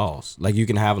police for laws. Like, you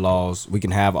can have laws, we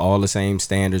can have all the same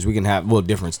standards, we can have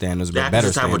different standards, but That better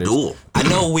just have a standards. duel. I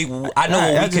know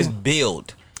what we can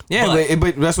build. Yeah,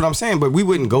 but that's what I'm saying. But we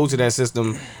wouldn't go to that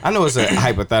system. I know it's a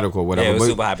hypothetical, or whatever. Yeah, it was but,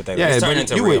 super hypothetical. Yeah, It's turned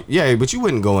but into real. but you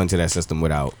wouldn't go into that system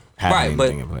without having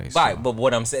anything in place. Right, but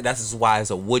what I'm saying, that's just why it's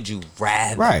a would you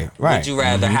rather. Right. Would you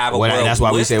rather have a world That's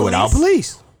why we with say without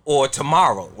police. or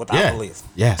tomorrow without police?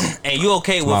 Yes. And you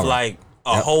okay Tomorrow. with like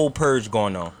a whole purge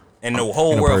going on and the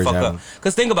whole And a world purge fuck up? happening.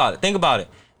 Because think about it.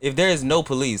 If there is no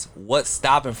police, what's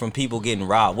stopping from people getting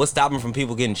robbed? What's stopping from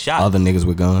people getting shot? Other niggas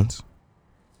with guns.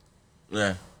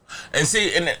 Yeah. And see,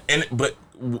 but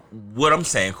what I'm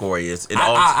saying, Corey, is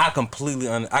I completely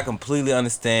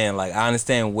understand. Like, I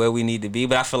understand where we need to be,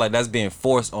 but I feel like that's being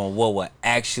forced on what will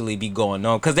actually be going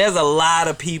on. Because there's a lot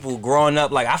of people growing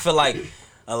up. Like, I feel like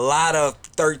a lot of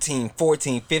 13,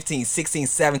 14, 15, 16,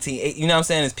 17, 8, you know what I'm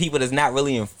saying? It's people that's not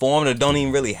really informed or don't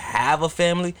even really have a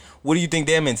family. What do you think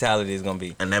their mentality is going to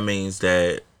be? And that means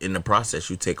that in the process,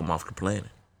 you take them off the planet.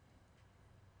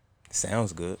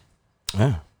 Sounds good.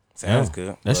 Yeah. Sounds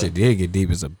good. That shit did get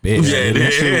deep as a bitch.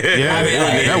 Yeah,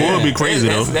 that would be crazy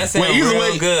though. That sounds either real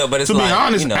way, good, but it's to like, be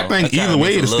honest, you know, I think I'm trying either to way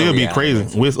mix a it'll still little be reality.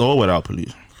 crazy with or without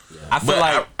police. I feel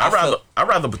like I'd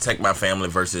rather protect my family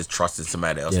versus trusting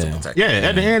somebody else to protect Yeah, them.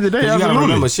 at the end of the day, You gotta absolutely.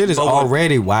 remember, shit is But with-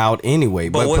 already wild anyway.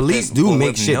 But with police the- do but make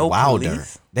with shit no wilder.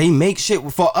 police? They make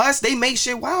shit for us. They make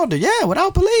shit wilder. Yeah,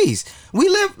 without police, we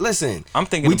live. Listen, I'm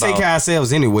thinking we take about- care of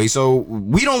ourselves anyway, so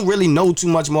we don't really know too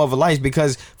much more of a life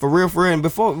because for real, and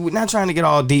before we're not trying to get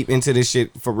all deep into this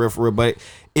shit for real, but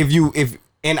if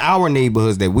in our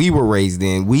neighborhoods that we were raised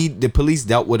in, the police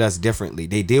dealt with us differently.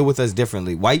 They deal with us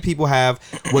differently. White people have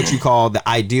what you call the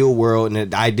ideal world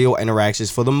and the ideal interactions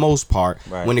for the most part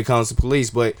when it comes to police.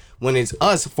 But when it's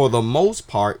us, for the most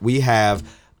part, we have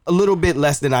a little bit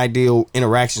less than ideal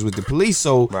interactions with the police.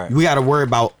 So we got to worry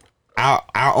about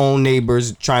our own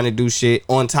neighbors trying to do shit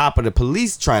on top of the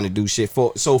police trying to do shit.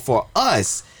 So for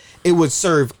us, it would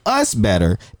serve us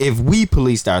better if we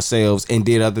policed ourselves and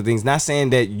did other things. Not saying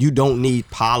that you don't need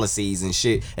policies and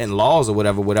shit and laws or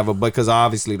whatever, because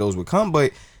obviously those would come.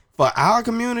 But for our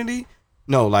community,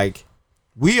 no, like,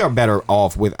 we are better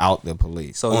off without the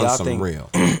police. So on y'all some think real.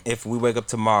 if we wake up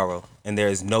tomorrow and there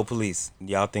is no police,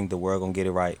 y'all think the world gonna get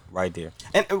it right there?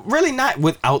 And really not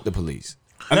without the police.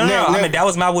 No. I mean, that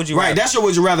was my would you rather. Right, that's your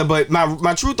would you rather, but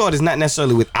my true thought is not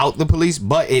necessarily without the police,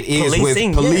 but it is Policing,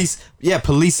 with police. Yeah,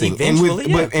 policing,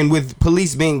 Eventually, and with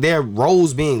police being their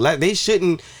roles being they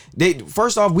shouldn't.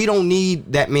 First off, we don't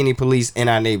need that many police in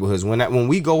our neighborhoods. When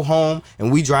we go home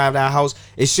and we drive to our house,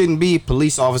 it shouldn't be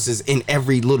police officers in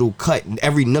every little cut,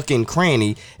 every nook and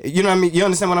cranny. You know what I mean? You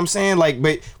understand what I'm saying? Like,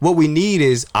 but what we need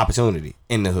is opportunity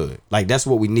in the hood. Like, that's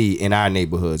what we need in our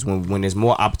neighborhoods. When there's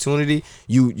more opportunity,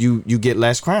 you get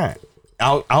less crime.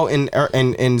 Out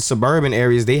in suburban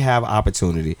areas, they have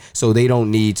opportunity, so they don't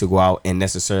need to go out and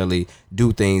necessarily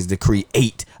do things to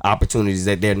create opportunities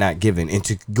that they're not given, and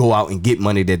to go out and get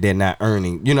money that they're not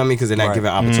earning. You know what I mean? Because they're not given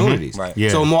opportunities. Right. Yeah.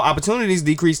 So more opportunities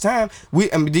decrease time.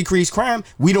 Decrease crime.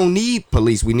 We don't need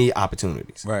police. We need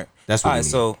opportunities. Right. That's what all we right.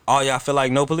 need. So all y'all feel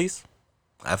like no police?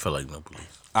 I feel like no police.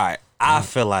 All right. I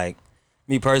feel like,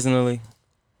 me personally,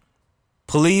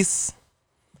 police.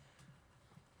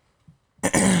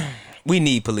 We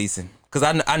need policing because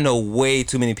I know way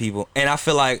too many people, and I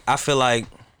feel like,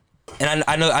 and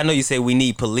I know you say we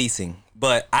need policing,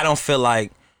 but I don't feel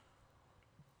like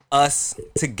us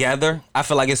together. I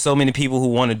feel like it's so many people who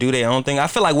want to do their own thing. I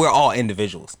feel like we're all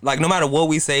individuals. Like, no matter what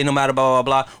we say, no matter blah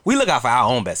blah blah, we look out for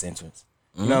our own best interests.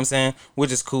 You know what I'm saying?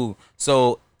 Which is cool.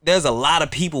 So there's a lot of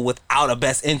people without a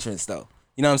best interest though.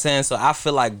 You You know what I'm saying? So I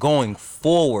feel like going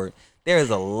forward, there is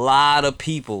a lot of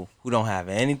people who don't have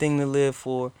anything to live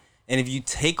for. And if you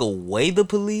take away the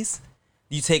police,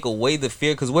 you take away the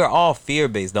fear, because we're all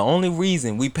fear-based. The only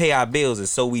reason we pay our bills is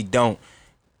so we don't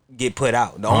get put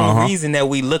out. The only reason that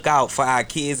we look out for our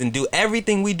kids and do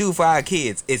everything we do for our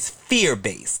kids is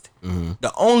fear-based.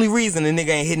 The only reason the nigga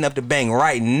ain't hitting up the bank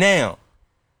right now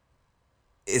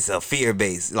is a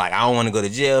fear-based. Like, I don't want to go to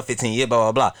jail, 15 years,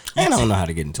 blah, blah, blah. And I don't know how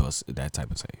to get into that type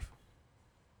of safe.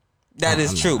 That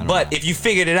is true. But if you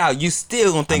figured it out, you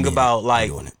still gonna think about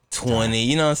like 20.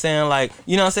 You know what I'm saying? Like,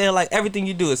 you know what I'm saying? Like, everything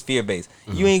you do is fear based.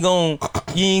 You ain't gonna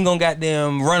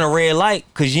goddamn run a red light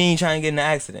because you ain't trying to get in an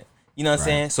accident. You know what I'm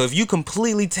saying? So if you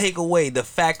completely take away the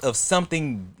fact of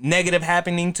something negative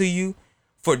happening to you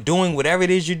for doing whatever it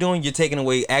is you're doing, you're taking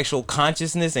away actual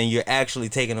consciousness, and you're actually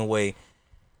taking away.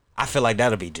 I feel like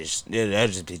that'll just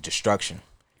be destruction.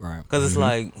 Right. Because it's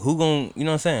like, who gonna, you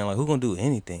know what I'm saying? Like, who gonna do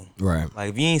anything? Right. Like,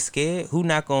 if you ain't scared, who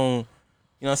not gonna, you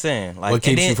know what I'm saying? Like, what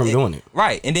keeps you from doing it?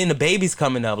 Right. And then the baby's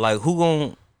coming up. Like, who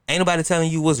gonna, ain't nobody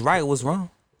telling you what's right, what's wrong.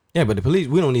 Yeah, but the police,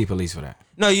 we don't need police for that.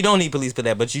 No, you don't need police for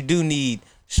that, but you do need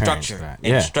structure.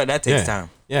 That takes time.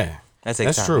 Yeah. That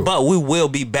takes time. True. But we will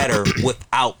be better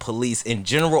without police in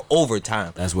general over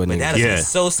time. That's what. But that is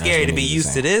so scary to be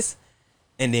used to this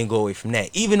and then go away from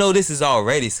that. Even though this is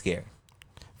already scary.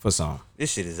 For some.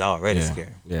 This shit is already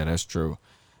scary. Yeah, that's true.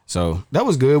 So that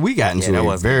was good. We got into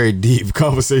a very deep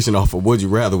conversation off of Would You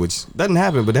Rather, which doesn't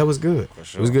happen, but that was good. For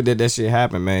sure. It was good that shit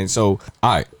happened, man. So,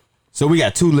 all right. So we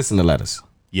got 2 listener letters.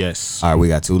 Yes. All right, we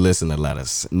got 2 listener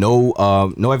letters. No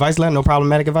advice letter, no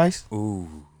problematic advice? Ooh.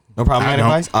 No problematic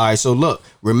advice? All right, so look,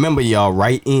 remember y'all,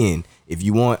 write in. If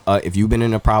you want, if you've been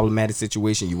in a problematic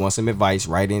situation, you want some advice,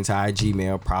 write into our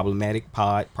Gmail, Problematic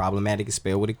Pod. Problematic is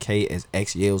spelled with a K, as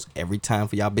X yells every time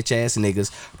for y'all bitch ass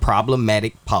niggas.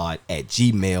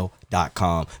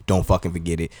 Problematicpod@gmail.com. Don't fucking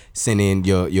forget it. Send in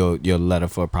your letter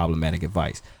for problematic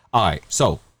advice. All right,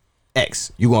 so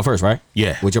X, you going first, right?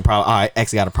 Yeah. With your problem. All right,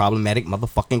 X got a problematic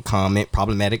motherfucking comment,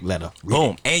 problematic letter.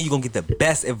 Boom. And you're going to get the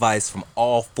best advice from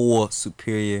all 4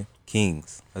 superior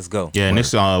kings. Let's go. Yeah, and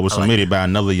this was submitted by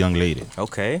another young lady.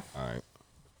 Okay. All right.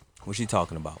 What's she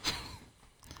talking about?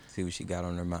 See what she got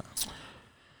on her mind.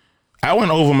 I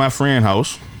went over my friend's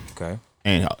house. Okay.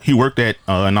 And he worked at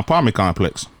an apartment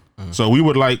complex. So we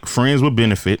were like friends with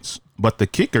benefits. But the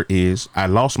kicker is I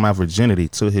lost my virginity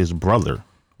to his brother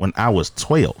when I was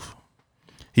 12.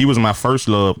 He was my first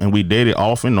love, and we dated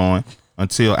off and on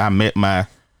until I met my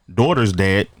daughter's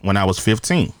dad when I was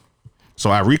 15. So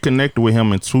I reconnected with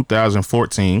him in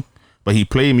 2014, but he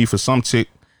played me for some chick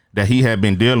that he had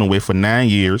been dealing with for 9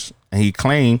 years, and he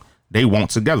claimed they weren't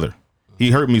together.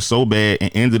 He hurt me so bad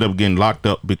and ended up getting locked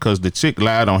up because the chick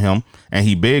lied on him, and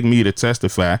he begged me to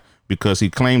testify because he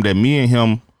claimed that me and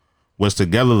him was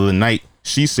together the night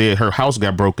she said her house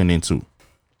got broken into.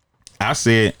 I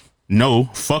said, no,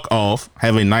 fuck off,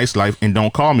 have a nice life, and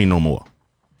don't call me no more.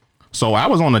 So I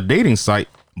was on a dating site,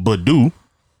 Badoo,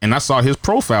 and I saw his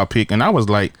profile pic, and I was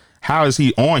like, how is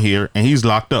he on here and he's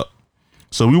locked up?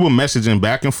 So we were messaging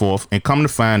back and forth, and come to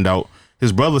find out,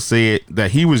 his brother said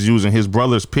that he was using his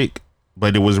brother's pic,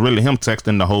 but it was really him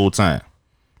texting the whole time.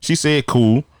 She said,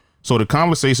 cool. So the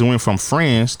conversation went from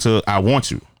friends to I want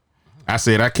you. I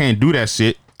said, I can't do that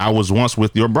shit. I was once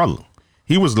with your brother.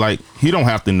 He was like, he don't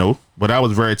have to know, but I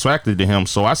was very attracted to him.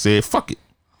 So I said, fuck it.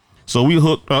 So we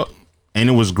hooked up, and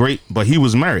it was great, but he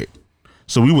was married.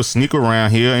 So we would sneak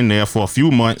around here and there for a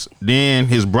few months. Then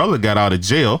his brother got out of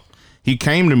jail. He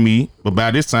came to me, but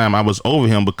by this time I was over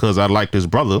him because I liked his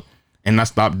brother, and I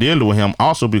stopped dealing with him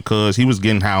also because he was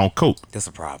getting high on coke. That's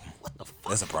a problem. What the fuck?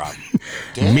 That's a problem.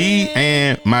 Me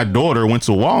and my daughter went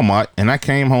to Walmart, and I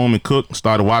came home and cooked,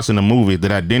 started watching a movie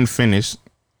that I didn't finish,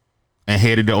 and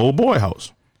headed to old boy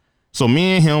house. So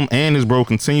me and him and his bro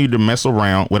continued to mess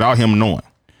around without him knowing.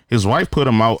 His wife put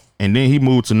him out, and then he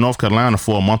moved to North Carolina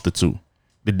for a month or 2.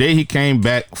 The day he came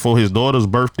back for his daughter's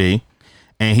birthday,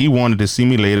 and he wanted to see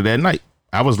me later that night.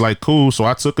 I was like, cool. So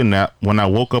I took a nap. When I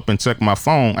woke up and checked my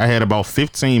phone, I had about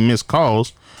 15 missed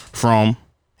calls from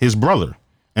his brother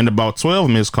and about 12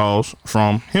 missed calls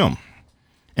from him.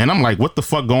 And I'm like, what the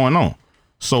fuck going on?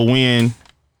 So when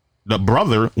the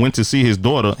brother went to see his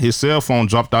daughter, his cell phone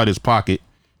dropped out his pocket,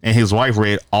 and his wife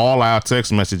read all our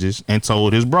text messages and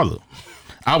told his brother.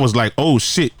 I was like, oh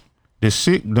shit, this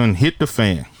shit done hit the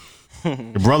fan.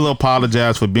 The brother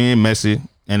apologized for being messy,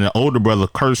 and the older brother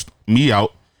cursed me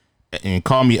out and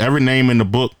called me every name in the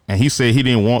book, and he said he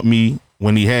didn't want me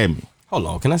when he had me. Hold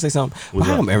on, can I say something? Well,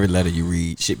 how come every letter you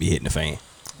read shit be hitting the fan?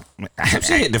 Shit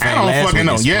hit the fan. I don't fucking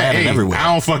know. Yeah, hey, I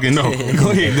don't fucking know.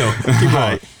 Go ahead, no. Keep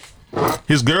going.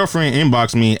 His girlfriend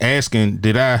inboxed me asking,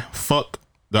 did I fuck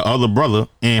the other brother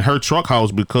in her truck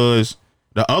house because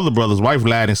the other brother's wife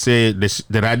lied and said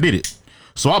that I did it.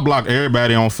 So I blocked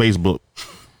everybody on Facebook.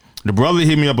 The brother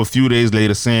hit me up a few days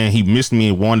later saying he missed me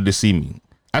and wanted to see me.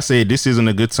 I said, this isn't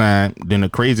a good time. Then a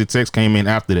crazy text came in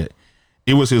after that.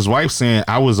 It was his wife saying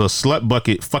I was a slut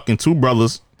bucket fucking two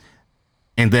brothers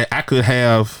and that I could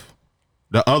have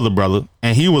the other brother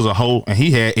and he was a hoe and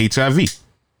he had HIV.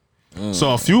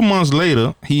 So a few months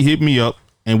later, he hit me up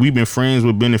and we've been friends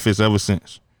with benefits ever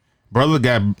since. Brother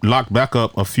got locked back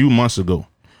up a few months ago.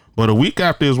 But a week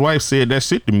after his wife said that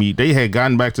shit to me, they had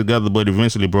gotten back together but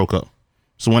eventually broke up.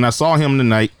 So when I saw him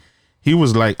tonight, he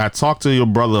was like, I talked to your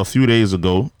brother a few days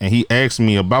ago and he asked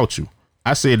me about you.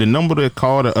 I said the number that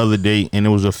called the other day and it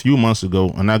was a few months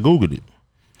ago and I Googled it.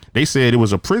 They said it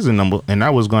was a prison number and I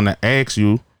was going to ask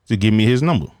you to give me his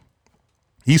number.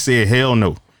 He said, hell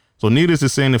no. So needless to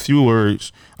say in a few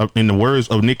words, in the words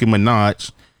of Nicki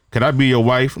Minaj, could I be your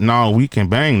wife? No, we can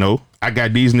bang no. I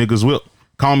got these niggas whipped.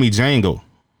 Call me Django.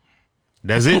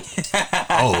 That's it.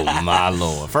 Oh my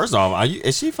Lord. First off,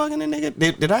 is she fucking a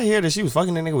nigga? Did I hear that she was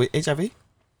fucking a nigga with HIV?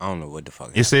 I don't know what the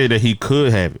fuck. It said that he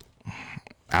could have it.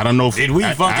 I don't know if Did we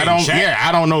fucking check? Yeah,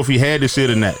 I don't know if he had the shit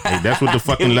or not. Like, that's what the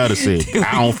fucking letter said.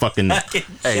 I don't fucking know.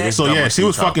 Hey, this So yeah, double she T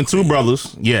was fucking talking two to you.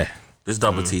 brothers. Yeah. This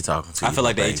double T talking to you. I feel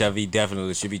like the baby. HIV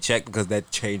definitely should be checked because that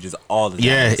changes all the time.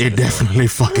 Yeah, it definitely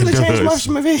fucking does.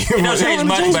 It don't change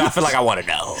much, but I feel like I want to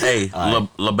know. Hey,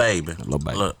 la baby. Lil'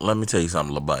 baby. Let me tell you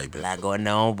something, la baby. Not going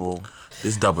on, boo.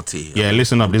 This double T. Yeah,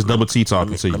 listen up. This double T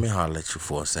talking to Let me you. holler at you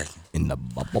for a second. In the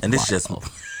bubble. And this just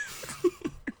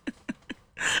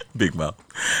big mouth.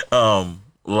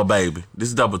 La baby.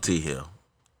 This double T here.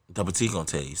 Double T gonna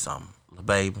tell you something. La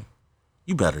baby,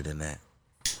 you better than that.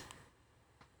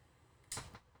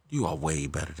 You are way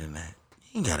better than that.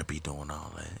 You ain't gotta be doing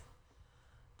all that.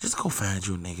 Just go find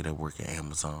you a nigga that work at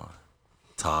Amazon,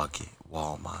 Target,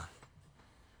 Walmart.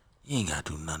 You ain't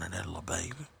gotta do none of that, little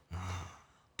baby.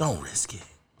 Don't risk it.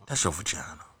 That's your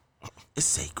vagina. It's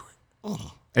sacred.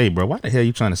 Hey, bro, why the hell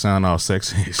you trying to sound all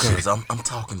sexy and shit? Because I'm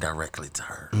talking directly to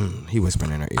her. He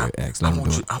whispering in her ear. X. Let him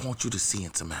do it. I want you to see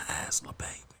into my eyes, little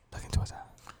baby. Look into his eyes.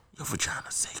 Your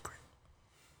vagina's sacred.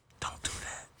 Don't do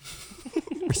that.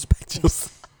 Respect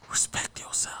yourself. Respect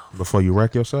yourself Before you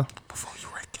wreck yourself? before you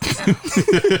wreck yourself.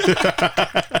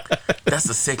 That's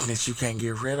a sickness you can't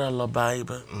get rid of, little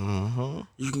baby.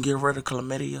 You can get rid of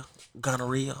chlamydia,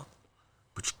 gonorrhea,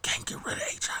 but you can't get rid of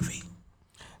HIV.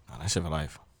 No, that shit for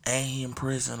life. And he in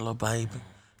prison, little baby.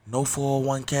 No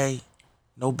 401k,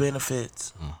 no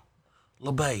benefits.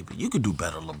 Little baby, you could do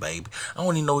better, little baby. I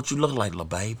don't even know what you look like, little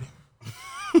baby.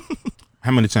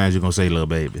 How many times you gonna say little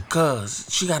baby? Cause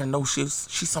she gotta know she's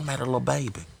somebody, little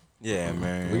baby. Yeah,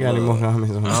 man. We got any more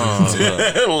comments on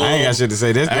that? I ain't got shit to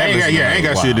say. This I ain't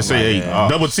got shit to say. Hey,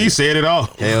 Double T said it all.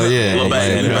 Hell yeah. Little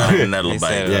baby, you better than that, little He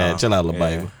said baby. it. Yeah, chill out, little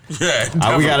baby.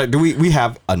 Yeah, We gotta. We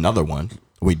have another one.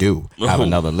 We do have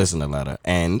another listener letter,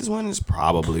 and this one is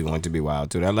probably going to be wild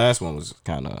too. That last one was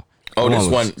kind of. Oh,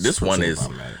 this one is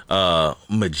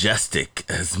majestic,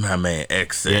 as my man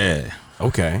X said. Yeah.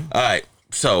 Okay. All right,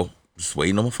 so just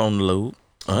waiting on my phone to load.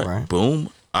 All right, boom.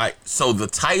 All right, so the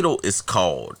title is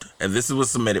called, and this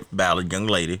was submitted by a young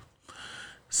lady.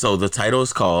 So the title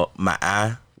is called "My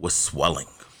Eye Was Swelling."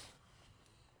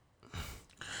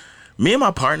 Me and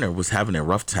my partner was having a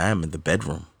rough time in the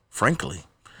bedroom. Frankly,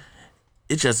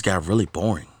 it just got really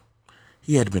boring.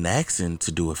 He had been asking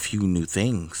to do a few new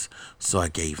things, so I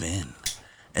gave in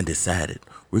and decided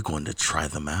we're going to try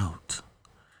them out.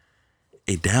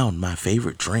 I downed my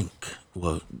favorite drink.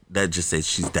 Well, that just says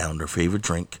she's downed her favorite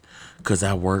drink because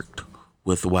I worked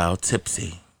with while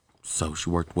tipsy. So she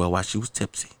worked well while she was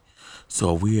tipsy.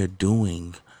 So we are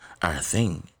doing our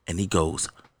thing, and he goes,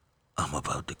 I'm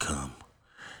about to come.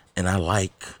 And I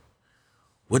like,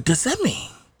 what does that mean?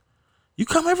 You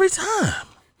come every time.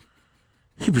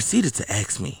 He proceeded to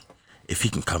ask me if he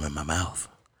can come in my mouth.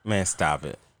 Man, stop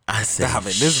it. I said, Stop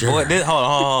it. This sure. boy, hold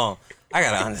on. I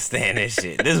gotta understand this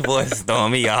shit. This voice is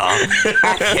throwing me off.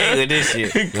 I can't with this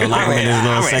shit. You don't like when this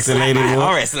little sexy lady voice?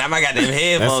 All right, slap. I got them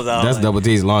headphones on. That's like, Double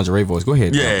T's lingerie voice. Go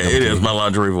ahead. Yeah, Double it T. is my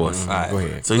lingerie voice. all right. Go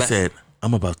ahead. So he said,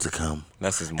 I'm about to come.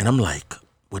 That's his And I'm like,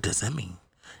 what does that mean?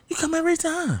 You come every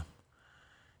time.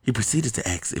 He proceeded to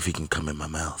ask if he can come in my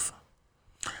mouth.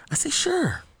 I say,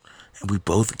 sure. And we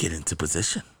both get into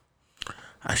position.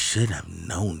 I should have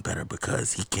known better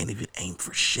because he can't even aim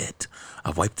for shit.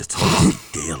 I wipe the toilet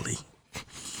daily.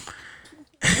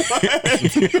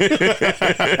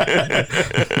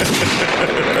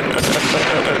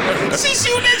 She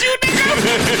shooting at you,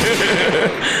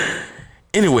 nigga.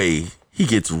 Anyway, he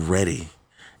gets ready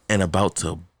and about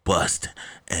to bust,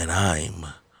 and I'm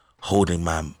holding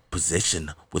my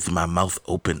position with my mouth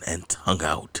open and tongue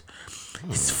out.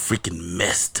 It's freaking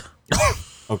missed.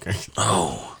 Okay.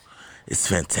 Oh, it's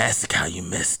fantastic how you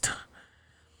missed.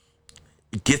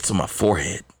 It gets on my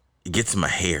forehead. It gets in my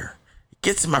hair. It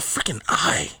gets in my freaking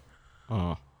eye.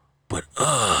 But,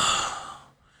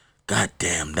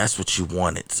 goddamn, that's what you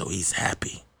wanted, so he's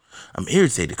happy. I'm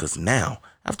irritated because now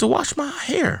I have to wash my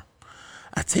hair.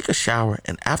 I take a shower,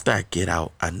 and after I get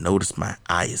out, I notice my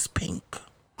eye is pink.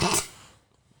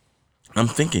 I'm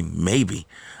thinking maybe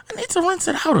I need to rinse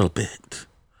it out a bit,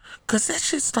 because that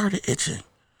shit started itching.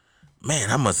 Man,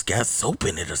 I must got soap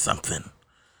in it or something.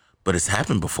 But it's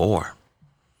happened before.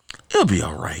 It'll be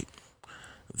all right.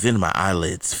 Then my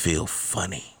eyelids feel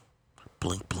funny.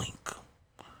 Blink, blink.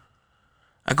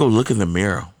 I go look in the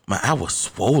mirror. My eye was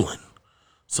swollen.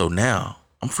 So now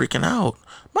I'm freaking out.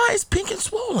 My eye's pink and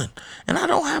swollen. And I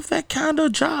don't have that kind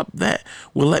of job that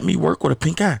will let me work with a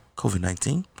pink eye.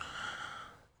 COVID-19.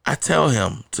 I tell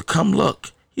him to come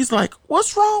look. He's like,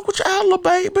 what's wrong with your eye, little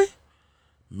baby?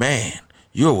 Man,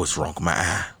 you're what's wrong with my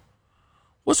eye.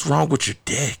 What's wrong with your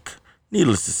dick?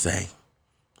 Needless to say,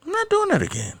 I'm not doing that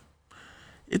again.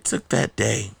 It took that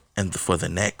day and for the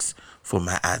next for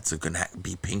my eye to not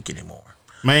be pink anymore.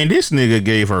 Man, this nigga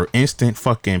gave her instant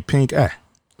fucking pink eye.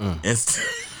 Instant.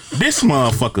 This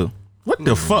motherfucker. What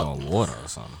the fuck? Water or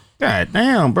something. God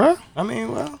damn, bro. I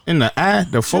mean, well, In the eye,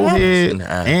 the forehead, In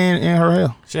the eye. and in her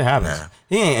hair. shit happens. Nah.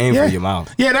 He ain't aim Yeah. for your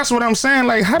mouth. Yeah, that's what I'm saying.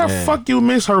 Like, how the Yeah. fuck you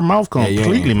miss her mouth you ain't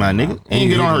completely, aim my for her nigga? mouth. Ain't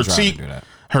get on her You try to cheek, do that.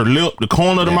 her lip, the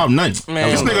corner of the mouth, nothing.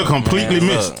 This nigga completely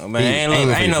missed. Man, He aiming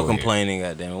for ain't your no forehead. complaining,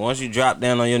 goddamn. Once you drop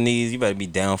down on your knees, you better be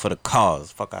down for the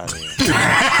cause. Fuck out of here.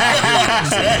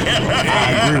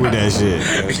 I agree with that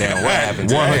shit. Damn, what happened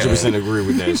to 100% agree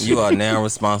with that shit. You are now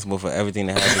responsible for everything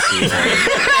that happens to you.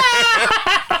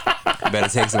 You better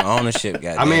take some ownership,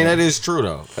 goddamn. I mean, that is true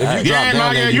though. If you drop Yeah,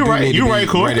 down no, there, yeah, you you do right. need You to be right,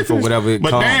 Corey. ready for whatever it But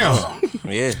comes.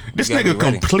 damn, yeah, this you gotta nigga be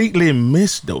ready. completely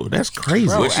missed though. That's crazy.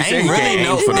 Bro, What she said, ain't you really can't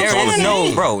no, aim for the there is toilet.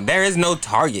 no, bro, there is no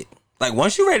target. Like,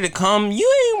 once you ready to come,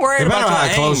 you ain't worried Depending about on your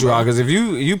how close aim, you bro. are, because if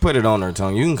you put it on her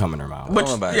tongue, you can come in her mouth. But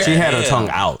Don't worry about it. She had her tongue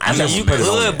out. I mean, Just you put it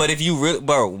on there. could, but if you really,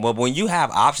 bro, but when you have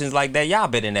options like that, y'all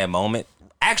been in that moment.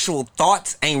 Actual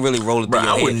thoughts ain't really rolling Bro, through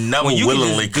your I head. would never When you can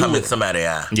willingly just do come in it. somebody's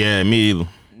eye. Yeah, me either.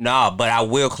 Nah, but I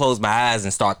will close my eyes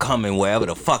and start coming wherever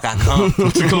the fuck I come.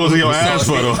 What you closing your eyes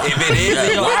for though? If it is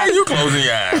in your Why are eyes, you closing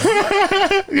your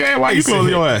eyes? Yeah, why you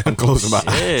closing your eyes? I'm closing my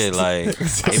eyes. yeah, like it be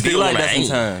Still like wanna that aim.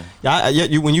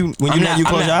 sometimes. When you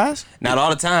close your eyes. Not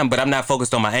all the time, but I'm not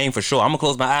focused on my aim for sure. I'm gonna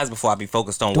close my eyes before I be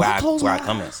focused on where I I close where I my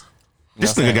come in. eyes?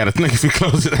 This nigga got to think if he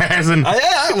closes his eyes and Yeah,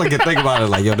 I like to think about it.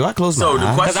 Like, yo, do I close So my the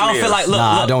eyes? Because I don't feel like look,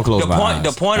 Nah, I look, don't close the my point, eyes.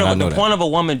 The point And I of know the that. point of a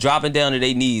woman dropping down to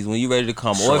their knees when you ready to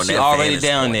come, or Showing if she that already vantage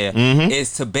down point. there,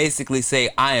 is to basically say,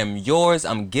 "I am yours.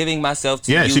 I'm giving myself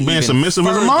to Yeah, you." she being even submissive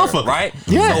as a further, motherfucker. right?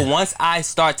 Yeah. So once I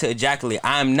start to ejaculate,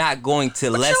 I'm not going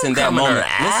to lessen you that come in her moment.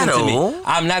 Listen to me. eye, though.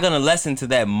 I'm not gonna lessen to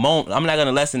that moment. I'm not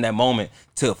gonna lessen that moment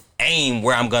to aim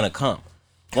where I'm gonna come.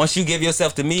 Once you give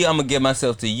yourself to me, I'm gonna give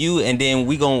myself to you, and then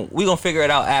we gonna figure it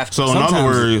out after. so in other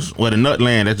words, where the nut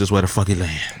land, that's just where the fuck it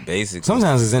land. basically,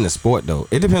 Sometimes it's in the sport though.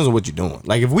 It depends on what you're doing.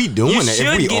 Like if we doing you it, should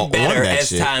if we get on better that as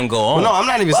shit. time go on. Well, no, I'm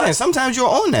not even saying. Sometimes you're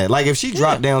on that. Like if she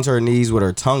dropped down to her knees with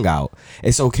her tongue out,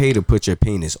 it's okay to put your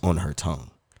penis on her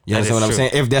tongue. You That understand is what I'm true.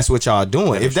 saying? If that's what y'all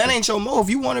doing, if is that true. ain't your move,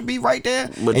 you want to be right there,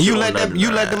 But and you you let don't that,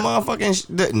 you let the know.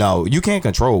 motherfucking no, you can't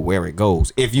control where it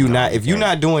goes. If you're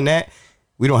not doing that,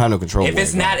 we don't have no control. If where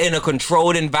it's it not goes. in a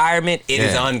controlled environment, it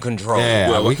is Yeah. uncontrolled.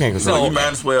 Yeah. Well, we can't control So it. you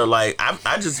might as well I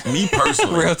just me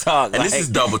personally. Real talk, And this like- is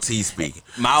double T speaking.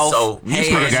 Mouth, So This hands,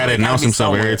 nigga got to gotta announce be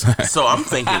himself every somewhere. time. So I'm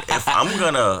thinking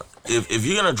if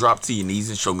you're gonna drop to your knees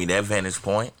and show me that vantage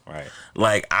point, Right.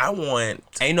 like I want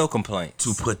Ain't no complaints.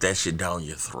 to put that shit down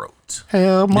your throat.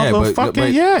 Hell,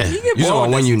 motherfucker, yeah. You get You bored talking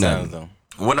with when that you sometimes, nutting. though.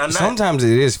 When I not Sometimes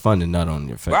it is fun to nut on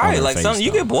your face. Right, like some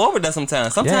you get bored with that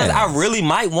sometimes. Sometimes Yeah. I really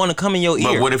might want to come in your ear.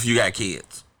 but what if you got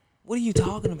kids? What are you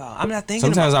talking about? I'm not thinking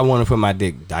Sometimes about I want to put my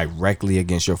dick directly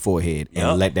against your forehead and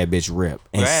Yup. let that bitch rip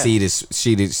and Right.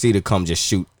 see the cum just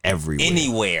shoot everywhere.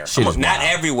 anywhere. Shit is Not wild.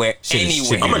 everywhere. Shit is- Anywhere.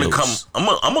 shit I'm gonna loose. come.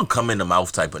 I'm gonna come in the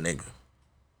mouth type of nigga.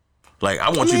 Like I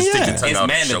want you to stick yeah. your tongue It's out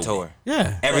and show mandatory. me.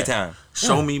 Yeah. Every time.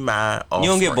 Show me my. You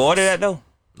don't get bored of that though?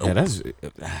 Yeah, that's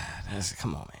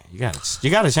come on, man. You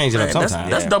gotta change it up That's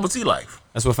sometimes. double T life.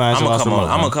 That's what finds I'm you gonna lost come the on.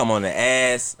 most. I'm gonna come on the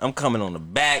ass. I'm coming on the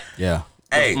back. Yeah.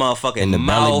 Hey, motherfucking In the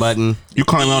mouth, belly button. You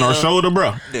climbing on her shoulder,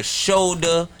 bro. the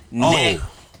shoulder, neck.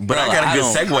 but Bro, I got a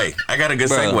good don't- segue. I got a good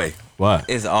Bruh. segue. What?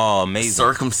 It's all amazing.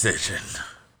 Circumcision.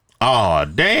 Oh,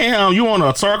 damn. You want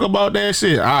to talk about that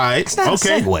shit? All right. not a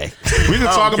okay. segue. We can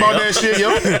talk Okay. about that shit,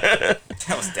 yo.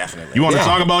 That was definitely. You want to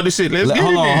talk about this shit? Let's get it.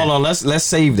 Hold on. Let's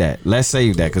save that. Let's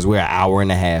save that because we're an hour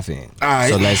and a half in. All right.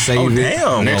 So let's save it.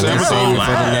 Damn. Next Let's episode. save it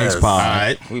for the next pod. All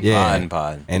right. We Yeah.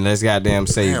 podding. And let's goddamn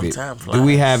save Damn, it. time Do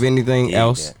we flies. have anything Yeah,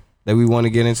 else that we want to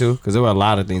get into? Because there were a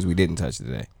lot of things we didn't touch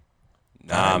today.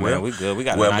 Nah, man, we good. We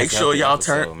got. Well, a nice make sure y'all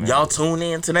episode, man. y'all tune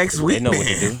in to next week. They know what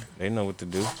to man. do. They know what to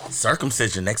do.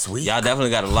 Circumcision next week. Y'all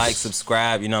definitely got to like,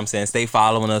 subscribe, you know what I'm saying? Stay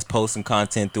following us, posting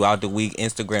content throughout the week.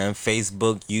 Instagram,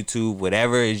 Facebook, YouTube,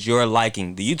 whatever is your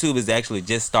liking. The YouTube is actually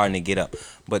just starting to get up.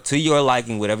 But to your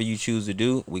liking, whatever you choose to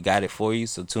do, we got it for you.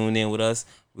 So tune in with us.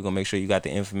 We're going to make sure you got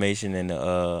the information and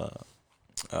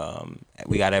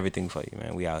we got everything for you,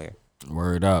 man. We out here.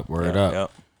 Word up.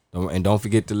 Yep. And don't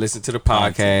forget to listen to the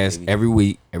Content, podcast baby. every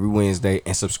week, every Wednesday,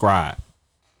 and subscribe.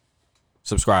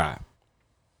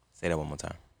 Say that one more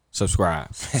time. Subscribe.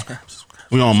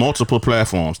 We on multiple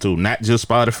platforms too, not just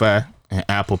Spotify and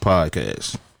Apple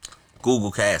Podcasts.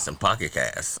 Google Cast and Pocket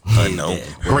Cast. Unknown.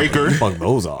 Breaker. Fuck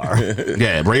those are.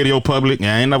 Yeah, Radio Public.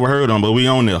 I ain't never heard them, but we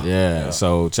on there. Yeah.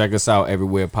 So check us out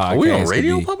everywhere podcasts. Are we on can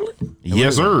Radio be. Public?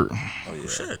 Yes, sir. Oh,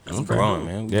 shit. That's I'm great. growing,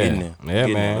 man. We Yeah. getting there. Yeah,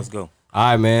 Getting man. there. Let's go. All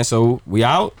right, man. So we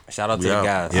out. Shout out to We the out.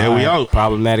 guys. Yeah, we out.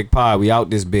 Problematic Pod. We out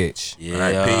this bitch. Yeah. All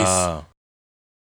right, peace.